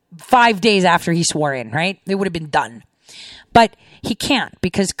 5 days after he swore in, right? It would have been done. But he can't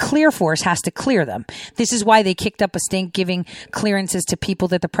because ClearForce has to clear them. This is why they kicked up a stink giving clearances to people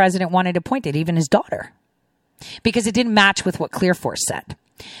that the president wanted appointed, even his daughter, because it didn't match with what ClearForce said.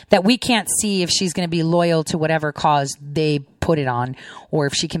 That we can't see if she's going to be loyal to whatever cause they put it on or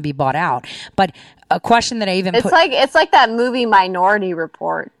if she can be bought out. But a question that I even it's like that movie Minority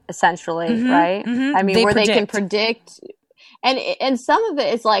Report, essentially, right? Mm-hmm. I mean, they can predict. And some of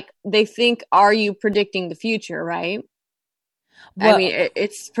it is like they think, are you predicting the future, right? Well, I mean,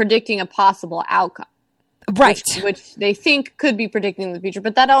 it's predicting a possible outcome. Right. Which they think could be predicting the future,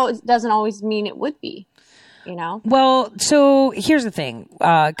 but that doesn't always mean it would be, Well, so here's the thing.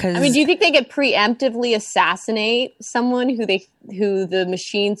 Do you think they could preemptively assassinate someone who the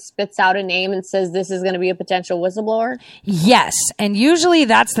machine spits out a name and says this is going to be a potential whistleblower? Yes. And usually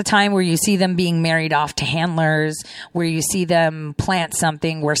that's the time where you see them being married off to handlers, where you see them plant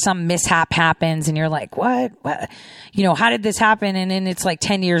something, where some mishap happens and you're like, what? How did this happen? And then it's like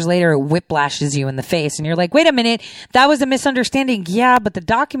 10 years later, it whiplashes you in the face and you're like, wait a minute, that was a misunderstanding. Yeah, but the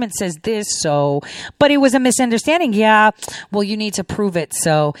document says this, but it was a misunderstanding. Yeah, well, you need to prove it.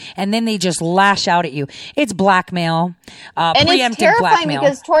 So, and then they just lash out at you. It's blackmail. And it's terrifying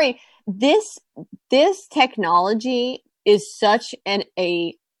because, Tori, this technology is such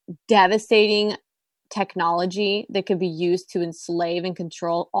a devastating technology that could be used to enslave and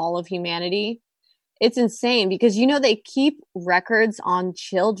control all of humanity. It's insane because, they keep records on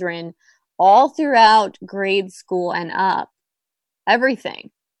children all throughout grade school and up. Everything.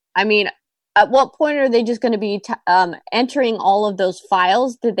 I mean, at what point are they just going to be entering all of those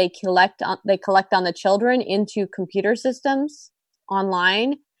files that they collect on the children into computer systems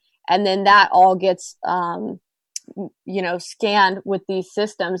online, and then that all gets scanned with these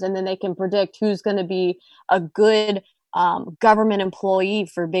systems, and then they can predict who's going to be a good government employee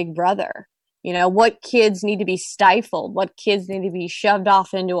for Big Brother. You know, what kids need to be stifled, what kids need to be shoved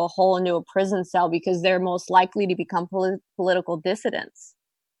off into a hole, into a prison cell because they're most likely to become political dissidents.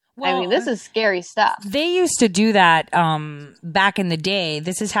 Well, I mean, this is scary stuff. They used to do that back in the day.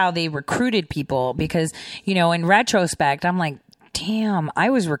 This is how they recruited people because, you know, in retrospect, I'm like, damn,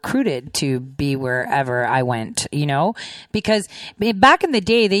 I was recruited to be wherever I went, you know, because back in the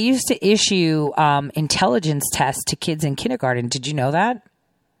day, they used to issue intelligence tests to kids in kindergarten. Did you know that?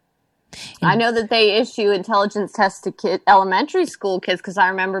 I know that they issue intelligence tests to elementary school kids because I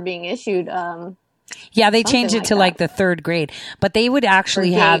remember being issued. Yeah, they changed it to like the third grade, but they would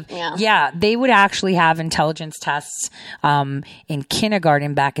actually have, they would actually have intelligence tests in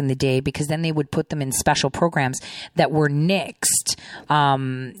kindergarten back in the day because then they would put them in special programs that were nixed,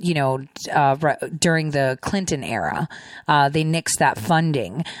 during the Clinton era. They nixed that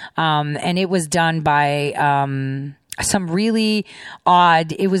funding, and it was done by, some really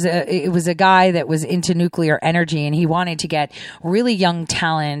odd, it was a guy that was into nuclear energy and he wanted to get really young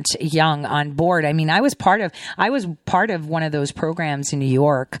talent on board. I mean, I was part of one of those programs in New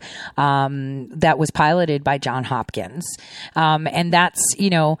York that was piloted by Johns Hopkins. And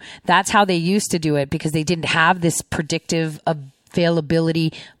that's how they used to do it because they didn't have this predictive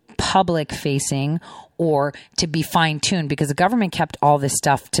availability public facing or to be fine-tuned because the government kept all this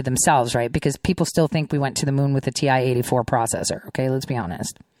stuff to themselves, right? Because people still think we went to the moon with a TI-84 processor. Okay, let's be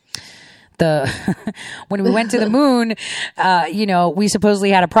honest. When we went to the moon, we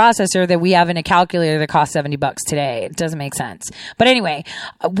supposedly had a processor that we have in a calculator that costs $70 today. It doesn't make sense. But anyway,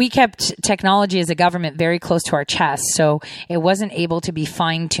 we kept technology as a government very close to our chest, so it wasn't able to be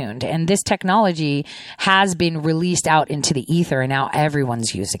fine-tuned. And this technology has been released out into the ether, and now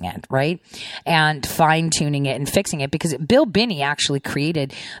everyone's using it, right? And fine-tuning it and fixing it because Bill Binney actually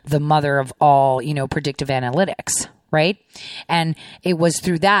created the mother of all, predictive analytics. Right? And it was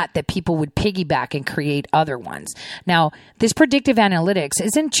through that people would piggyback and create other ones. Now, this predictive analytics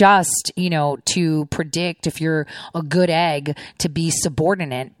isn't just, to predict if you're a good egg to be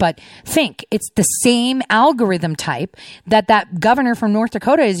subordinate, but think it's the same algorithm type that governor from North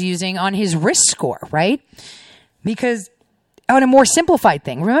Dakota is using on his risk score, right? Because on a more simplified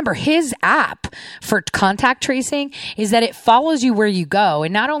thing, remember his app for contact tracing is that it follows you where you go.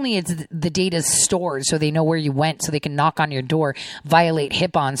 And not only is the data stored so they know where you went so they can knock on your door, violate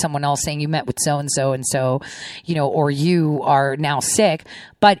HIPAA on someone else saying you met with so-and-so and so, or you are now sick,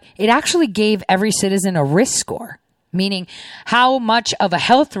 but it actually gave every citizen a risk score, meaning how much of a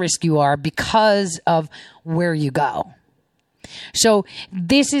health risk you are because of where you go. So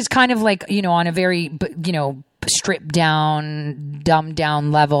this is kind of like, on a very, stripped down, dumbed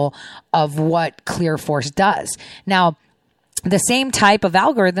down level of what ClearForce does. Now, the same type of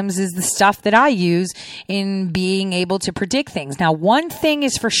algorithms is the stuff that I use in being able to predict things. Now, one thing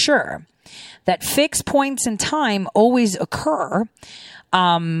is for sure that fixed points in time always occur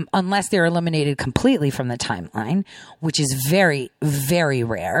unless they're eliminated completely from the timeline, which is very, very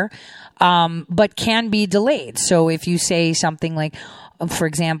rare, but can be delayed. So if you say something like, for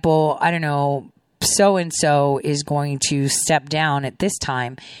example, I don't know, so-and-so is going to step down at this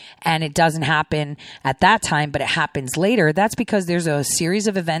time and it doesn't happen at that time, but it happens later. That's because there's a series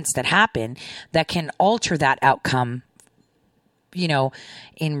of events that happen that can alter that outcome,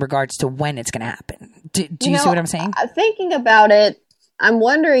 in regards to when it's going to happen. Do you see what I'm saying? Thinking about it, I'm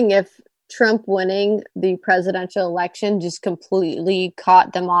wondering if Trump winning the presidential election just completely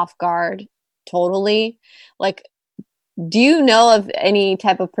caught them off guard totally. Like, do you know of any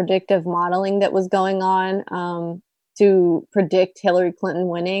type of predictive modeling that was going on to predict Hillary Clinton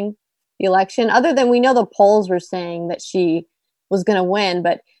winning the election? Other than we know the polls were saying that she was going to win,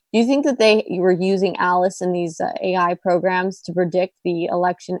 but do you think that they were using Alice in these AI programs to predict the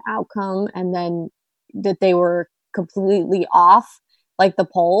election outcome and then that they were completely off like the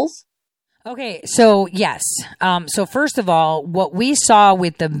polls? Okay, so yes. So first of all, what we saw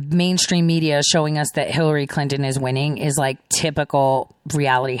with the mainstream media showing us that Hillary Clinton is winning is like typical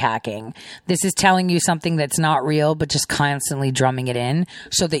reality hacking. This is telling you something that's not real, but just constantly drumming it in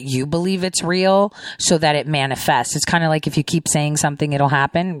so that you believe it's real, so that it manifests. It's kind of like if you keep saying something, it'll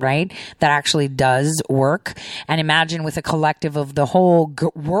happen, right? That actually does work. And imagine with a collective of the whole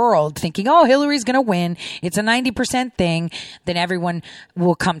world thinking, oh, Hillary's going to win. It's a 90% thing. Then everyone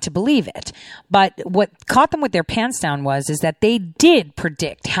will come to believe it. But what caught them with their pants down is that they did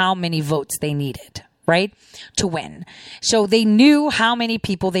predict how many votes they needed. right, to win. So they knew how many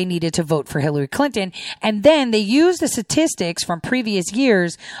people they needed to vote for Hillary Clinton. And then they used the statistics from previous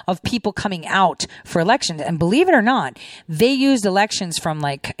years of people coming out for elections. And believe it or not, they used elections from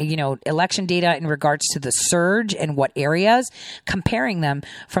election data in regards to the surge and what areas, comparing them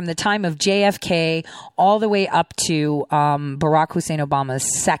from the time of JFK all the way up to Barack Hussein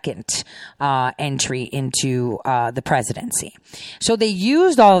Obama's second entry into the presidency. So they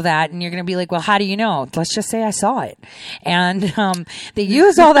used all of that, and you're going to be like, well, how do you know? Let's just say I saw it. And they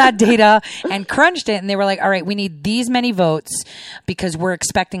used all that data and crunched it, and they were like, all right, we need these many votes because we're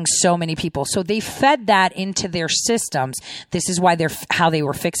expecting so many people. So they fed that into their systems. This is why how they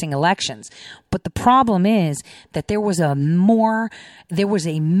were fixing elections. But the problem is that there was a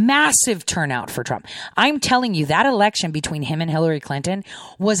massive turnout for Trump. I'm telling you, that election between him and Hillary Clinton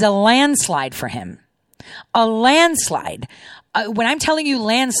was a landslide for him. A landslide. When I'm telling you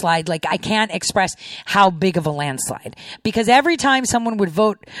landslide, like, I can't express how big of a landslide, because every time someone would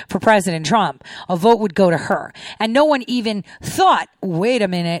vote for President Trump, a vote would go to her. And no one even thought, wait a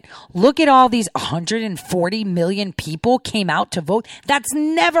minute, look at all these 140 million people came out to vote. That's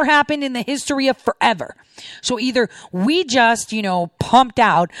never happened in the history of forever. So either we just, pumped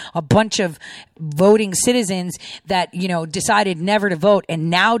out a bunch of voting citizens that, decided never to vote and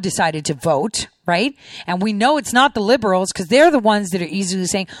now decided to vote, right? And we know it's not the liberals, because they're the ones that are easily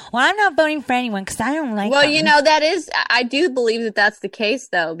saying, well, I'm not voting for anyone because I don't like them. I do believe that that's the case,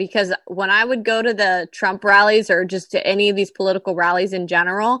 though, because when I would go to the Trump rallies or just to any of these political rallies in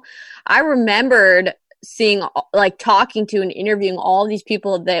general, I remembered seeing, talking to and interviewing all these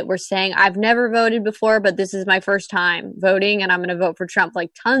people that were saying, I've never voted before, but this is my first time voting and I'm going to vote for Trump.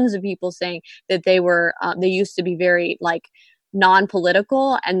 Like, tons of people saying that they used to be very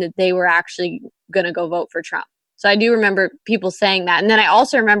non-political and that they were actually going to go vote for Trump. So I do remember people saying that. And then I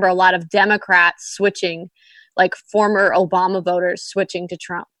also remember a lot of Democrats switching, former Obama voters switching to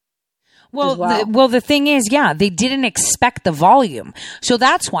Trump. Well, the thing is, they didn't expect the volume. So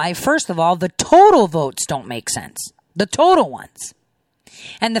that's why, first of all, the total votes don't make sense. The total ones.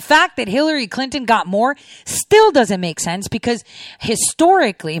 And the fact that Hillary Clinton got more still doesn't make sense, because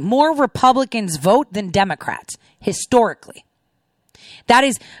historically, more Republicans vote than Democrats. Historically. That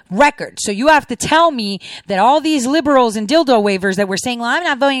is record. So you have to tell me that all these liberals and dildo wavers that were saying, well, I'm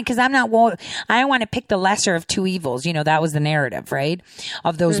not voting because I don't want to pick the lesser of two evils. That was the narrative, right?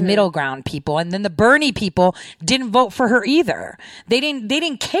 Of those middle ground people. And then the Bernie people didn't vote for her either. They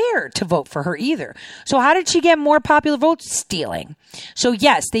didn't care to vote for her either. So how did she get more popular votes? Stealing. So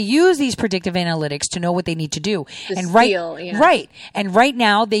yes, they use these predictive analytics to know what they need to do. Right. And right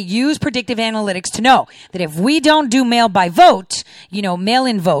now they use predictive analytics to know that if we don't do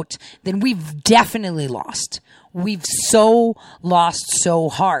mail-in vote, then we've definitely lost. We've lost so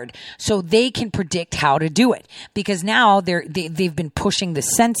hard. So they can predict how to do it, because now they've been pushing the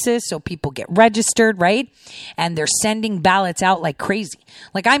census so people get registered, right? And they're sending ballots out like crazy.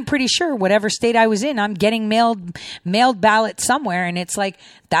 Like, I'm pretty sure whatever state I was in, I'm getting mailed ballots somewhere, and it's like,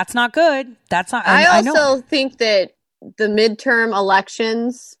 that's not good. That's not. I also think that the midterm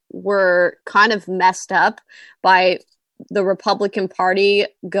elections were kind of messed up by the Republican Party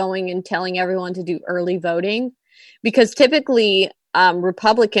going and telling everyone to do early voting, because typically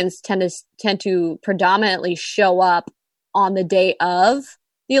Republicans tend to predominantly show up on the day of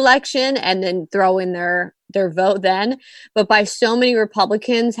the election and then throw in their vote then. But by so many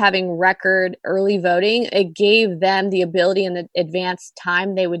Republicans having record early voting, it gave them the ability and the advanced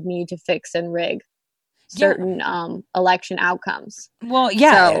time they would need to fix and rig certain election outcomes. Well,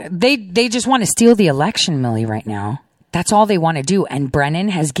 yeah, so they just want to steal the election, Millie, right now. That's all they want to do. And Brennan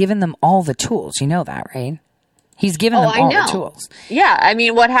has given them all the tools. You know that, right? He's given them all the tools. Yeah. I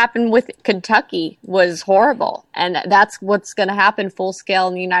mean, what happened with Kentucky was horrible. And that's what's going to happen full scale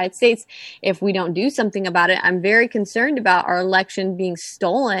in the United States if we don't do something about it. I'm very concerned about our election being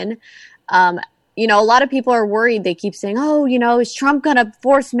stolen. A lot of people are worried. They keep saying, is Trump going to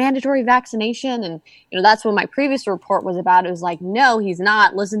force mandatory vaccination? And, that's what my previous report was about. It was like, no, he's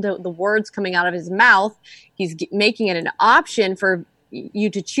not. Listen to the words coming out of his mouth. He's making it an option for you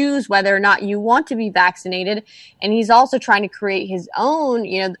to choose whether or not you want to be vaccinated. And he's also trying to create his own,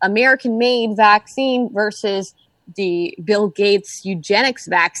 American-made vaccine versus the Bill Gates eugenics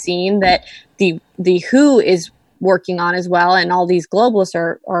vaccine that the WHO is working on as well. And all these globalists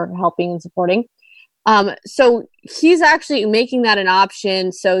are helping and supporting. So he's actually making that an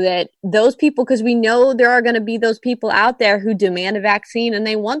option so that those people, because we know there are going to be those people out there who demand a vaccine and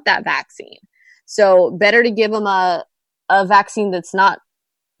they want that vaccine. So better to give them a vaccine that's not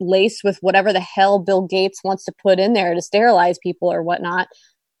laced with whatever the hell Bill Gates wants to put in there to sterilize people or whatnot.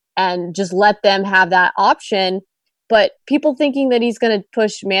 and just let them have that option. But people thinking that he's going to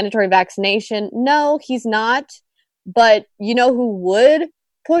push mandatory vaccination, no, he's not. But you know who would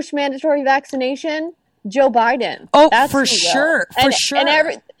push mandatory vaccination? Joe Biden. Oh, That's for sure. For sure.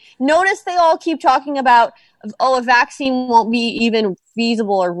 And notice they all keep talking about, a vaccine won't be even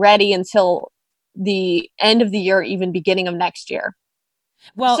feasible or ready until the end of the year, even beginning of next year.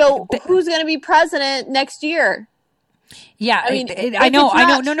 Well, so who's going to be president next year? Yeah, I mean, I know.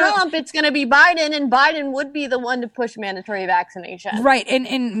 No, Trump, it's going to be Biden, and Biden would be the one to push mandatory vaccination. Right.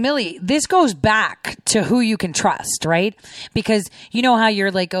 And Millie, this goes back to who you can trust, right? Because you know how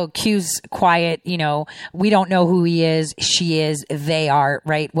you're like, oh, Q's quiet, we don't know who he is, she is, they are,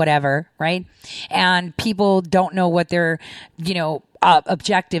 right? Whatever, right? And people don't know what their,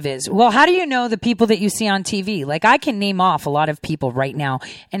 objective is. Well, how do you know the people that you see on TV? Like, I can name off a lot of people right now,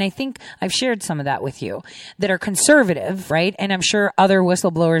 and I think I've shared some of that with you, that are conservative, right? And I'm sure other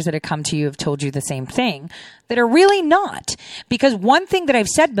whistleblowers that have come to you have told you the same thing, that are really not. Because one thing that I've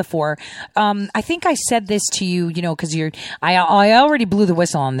said before, I think I said this to you, because I already blew the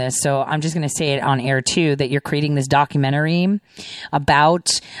whistle on this, so I'm just going to say it on air too, that you're creating this documentary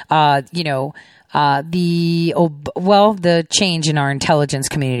about, the change in our intelligence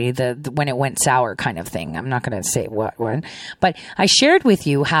community, the when it went sour kind of thing. I'm not going to say what, but I shared with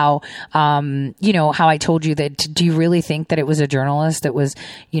you how, how I told you that, do you really think that it was a journalist that was,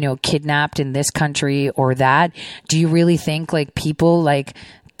 kidnapped in this country or that? Do you really think like people like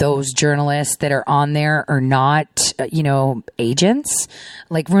those journalists that are on there are not, agents?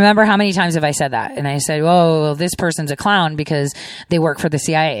 Like, remember how many times have I said that? And I said, oh, this person's a clown because they work for the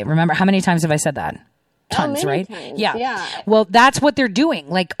CIA. Remember how many times have I said that? Tons, right? Times. Yeah. Well, that's what they're doing.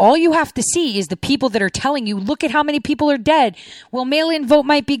 Like, all you have to see is the people that are telling you, look at how many people are dead. Well, mail-in vote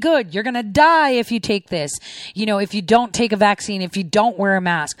might be good. You're going to die if you take this. If you don't take a vaccine, if you don't wear a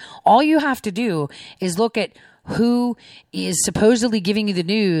mask. All you have to do is look at who is supposedly giving you the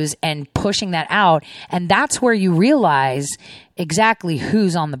news and pushing that out. And that's where you realize exactly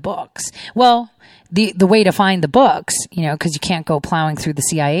who's on the books. Well, the way to find the books, because you can't go plowing through the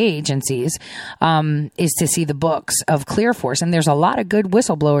CIA agencies, is to see the books of Clear Force. And there's a lot of good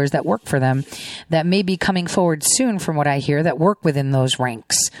whistleblowers that work for them that may be coming forward soon, from what I hear, that work within those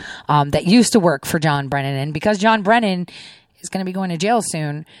ranks, that used to work for John Brennan. And because John Brennan is going to be going to jail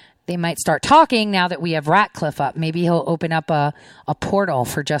soon, they might start talking now that we have Ratcliffe up. Maybe he'll open up a portal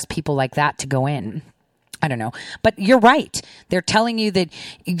for just people like that to go in. I don't know. But you're right. They're telling you that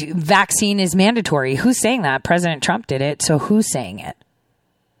vaccine is mandatory. Who's saying that? President Trump did it. So who's saying it?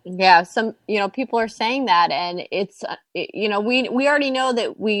 Yeah, some, people are saying that, and it's, we already know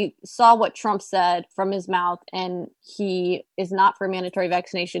that we saw what Trump said from his mouth, and he is not for mandatory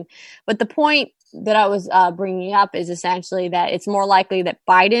vaccination. But the point that I was bringing up is essentially that it's more likely that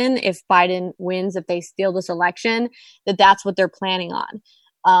if Biden wins, if they steal this election, that's what they're planning on.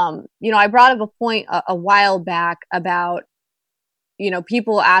 I brought up a point a while back about,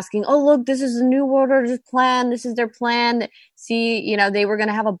 people asking, oh, look, this is a New World Order's plan. This is their plan. See, they were going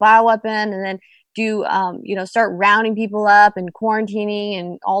to have a bioweapon and then do, start rounding people up and quarantining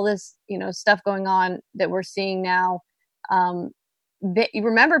and all this, stuff going on that we're seeing now.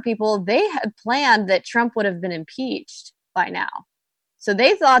 Remember, people, they had planned that Trump would have been impeached by now. So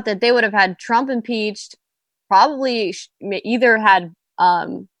they thought that they would have had Trump impeached, probably either had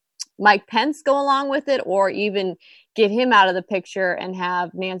Mike Pence go along with it, or even get him out of the picture and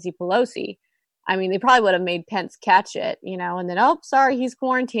have Nancy Pelosi. I mean, they probably would have made Pence catch it, and then, oh, sorry, he's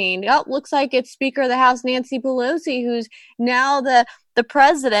quarantined. Oh, looks like it's Speaker of the House, Nancy Pelosi, who's now the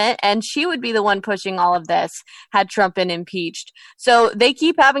president, and she would be the one pushing all of this had Trump been impeached. So they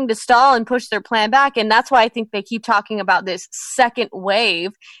keep having to stall and push their plan back, and that's why I think they keep talking about this second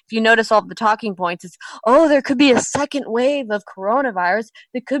wave. If you notice all the talking points, it's, oh, there could be a second wave of coronavirus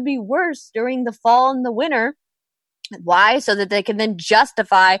that could be worse during the fall and the winter. Why? So that they can then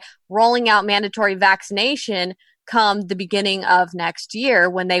justify rolling out mandatory vaccination come the beginning of next year,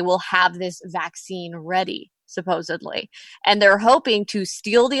 when they will have this vaccine ready, supposedly. And they're hoping to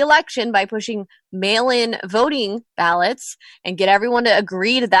steal the election by pushing mail-in voting ballots and get everyone to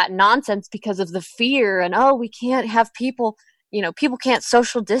agree to that nonsense because of the fear. And, oh, we can't have people can't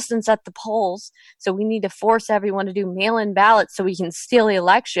social distance at the polls. So we need to force everyone to do mail-in ballots so we can steal the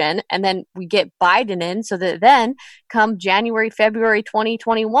election. And then we get Biden in, so that then come January, February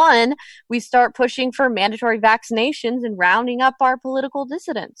 2021, we start pushing for mandatory vaccinations and rounding up our political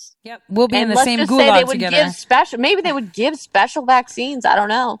dissidents. Yep. We'll be in the same gulag together. Maybe they would give special vaccines, I don't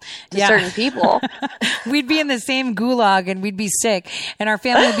know, to certain people. We'd be in the same gulag and we'd be sick. And our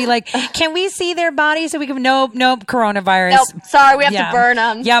family would be like, can we see their bodies so we can, nope, coronavirus. Nope. Sorry, we have to burn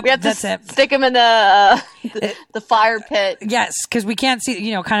them. Yep, we have to stick them in the fire pit. Yes, because we can't see,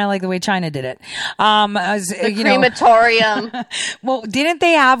 kind of like the way China did it. The crematorium. Well, didn't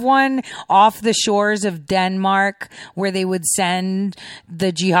they have one off the shores of Denmark where they would send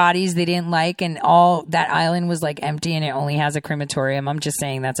the jihadis they didn't like, and all that island was like empty and it only has a crematorium? I'm just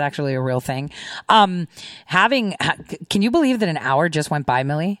saying that's actually a real thing. Can you believe that an hour just went by,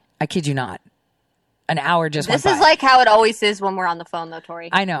 Millie? I kid you not. An hour just went by. This is like how it always is when we're on the phone, though, Tori.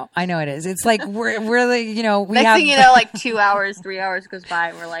 I know it is. It's like we're like, we next have, thing you know, like 2 hours, 3 hours goes by,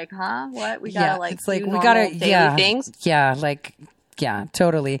 and we're like, huh? What? We gotta it's like do we gotta daily things. Yeah,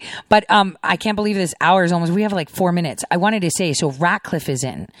 totally. But I can't believe this hour is almost. We have like 4 minutes. I wanted to say, so Ratcliffe is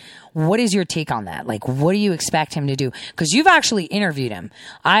in. What is your take on that? Like, what do you expect him to do? Because you've actually interviewed him.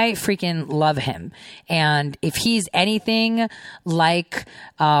 I freaking love him. And if he's anything like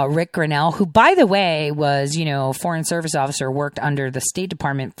Rick Grinnell, who, by the way, was, Foreign Service Officer, worked under the State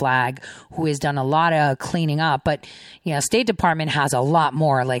Department flag, who has done a lot of cleaning up. But, State Department has a lot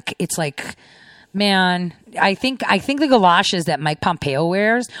more. Like, it's like... Man, I think the galoshes that Mike Pompeo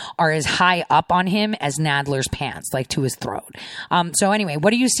wears are as high up on him as Nadler's pants, like to his throat. So anyway, what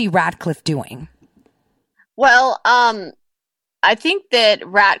do you see Ratcliffe doing? Well, I think that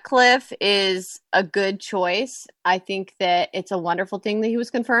Ratcliffe is a good choice. I think that it's a wonderful thing that he was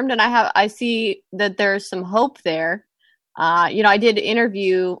confirmed, and I see that there's some hope there. I did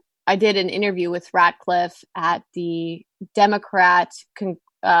an interview with Ratcliffe at the Democrat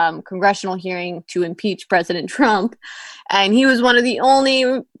congressional hearing to impeach President Trump, and he was one of the only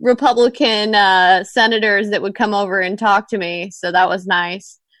Republican senators that would come over and talk to me, so that was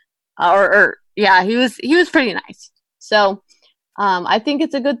nice. He was pretty nice. So I think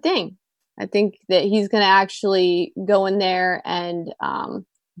it's a good thing. I think that he's going to actually go in there and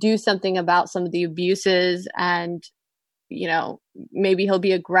do something about some of the abuses, and maybe he'll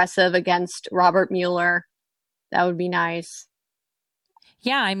be aggressive against Robert Mueller. That would be nice.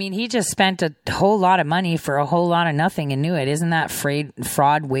 Yeah, I mean, he just spent a whole lot of money for a whole lot of nothing and knew it. Isn't that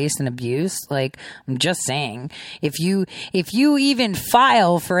fraud, waste, and abuse? Like, I'm just saying, if you even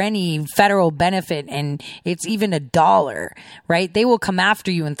file for any federal benefit and it's even $1, right? They will come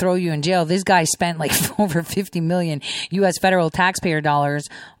after you and throw you in jail. This guy spent like over 50 million U.S. federal taxpayer dollars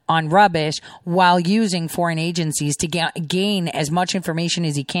on rubbish while using foreign agencies to gain as much information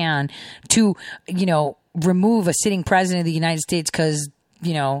as he can to, remove a sitting president of the United States because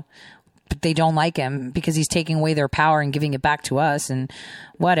they don't like him because he's taking away their power and giving it back to us and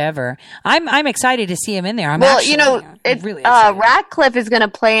whatever. I'm excited to see him in there. Really Ratcliffe is going to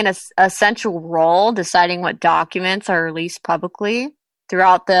play an essential role deciding what documents are released publicly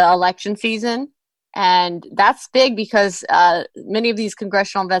throughout the election season. And that's big because many of these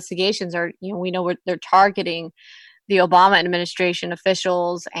congressional investigations are, we know they're targeting the Obama administration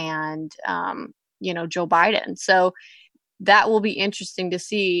officials and, Joe Biden. So that will be interesting to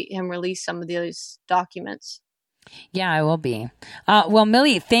see him release some of those documents. Yeah, I will be. Well,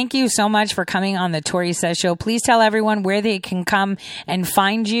 Millie, thank you so much for coming on the Tori Says Show. Please tell everyone where they can come and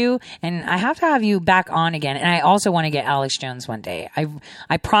find you. And I have to have you back on again. And I also want to get Alex Jones one day.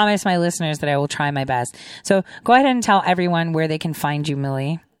 I promise my listeners that I will try my best. So go ahead and tell everyone where they can find you,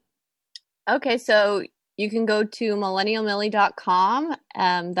 Millie. Okay, so you can go to millennialmillie.com.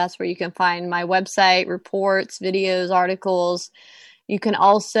 That's where you can find my website, reports, videos, articles. You can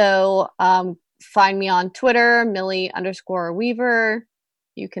also find me on Twitter, Millie_Weaver.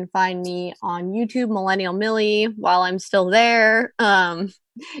 You can find me on YouTube, Millennial Millie, while I'm still there.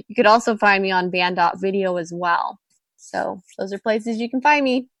 You could also find me on Band.video as well. So those are places you can find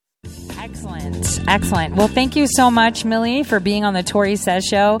me. Excellent. Well, thank you so much, Millie, for being on the Tori Says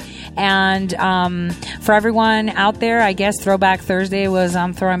Show. And for everyone out there, I guess Throwback Thursday was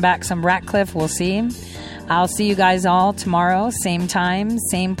throwing back some Ratcliffe. We'll see. I'll see you guys all tomorrow, same time,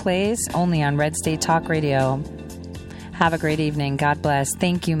 same place, only on Red State Talk Radio. Have a great evening. God bless.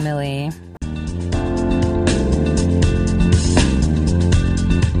 Thank you, Millie.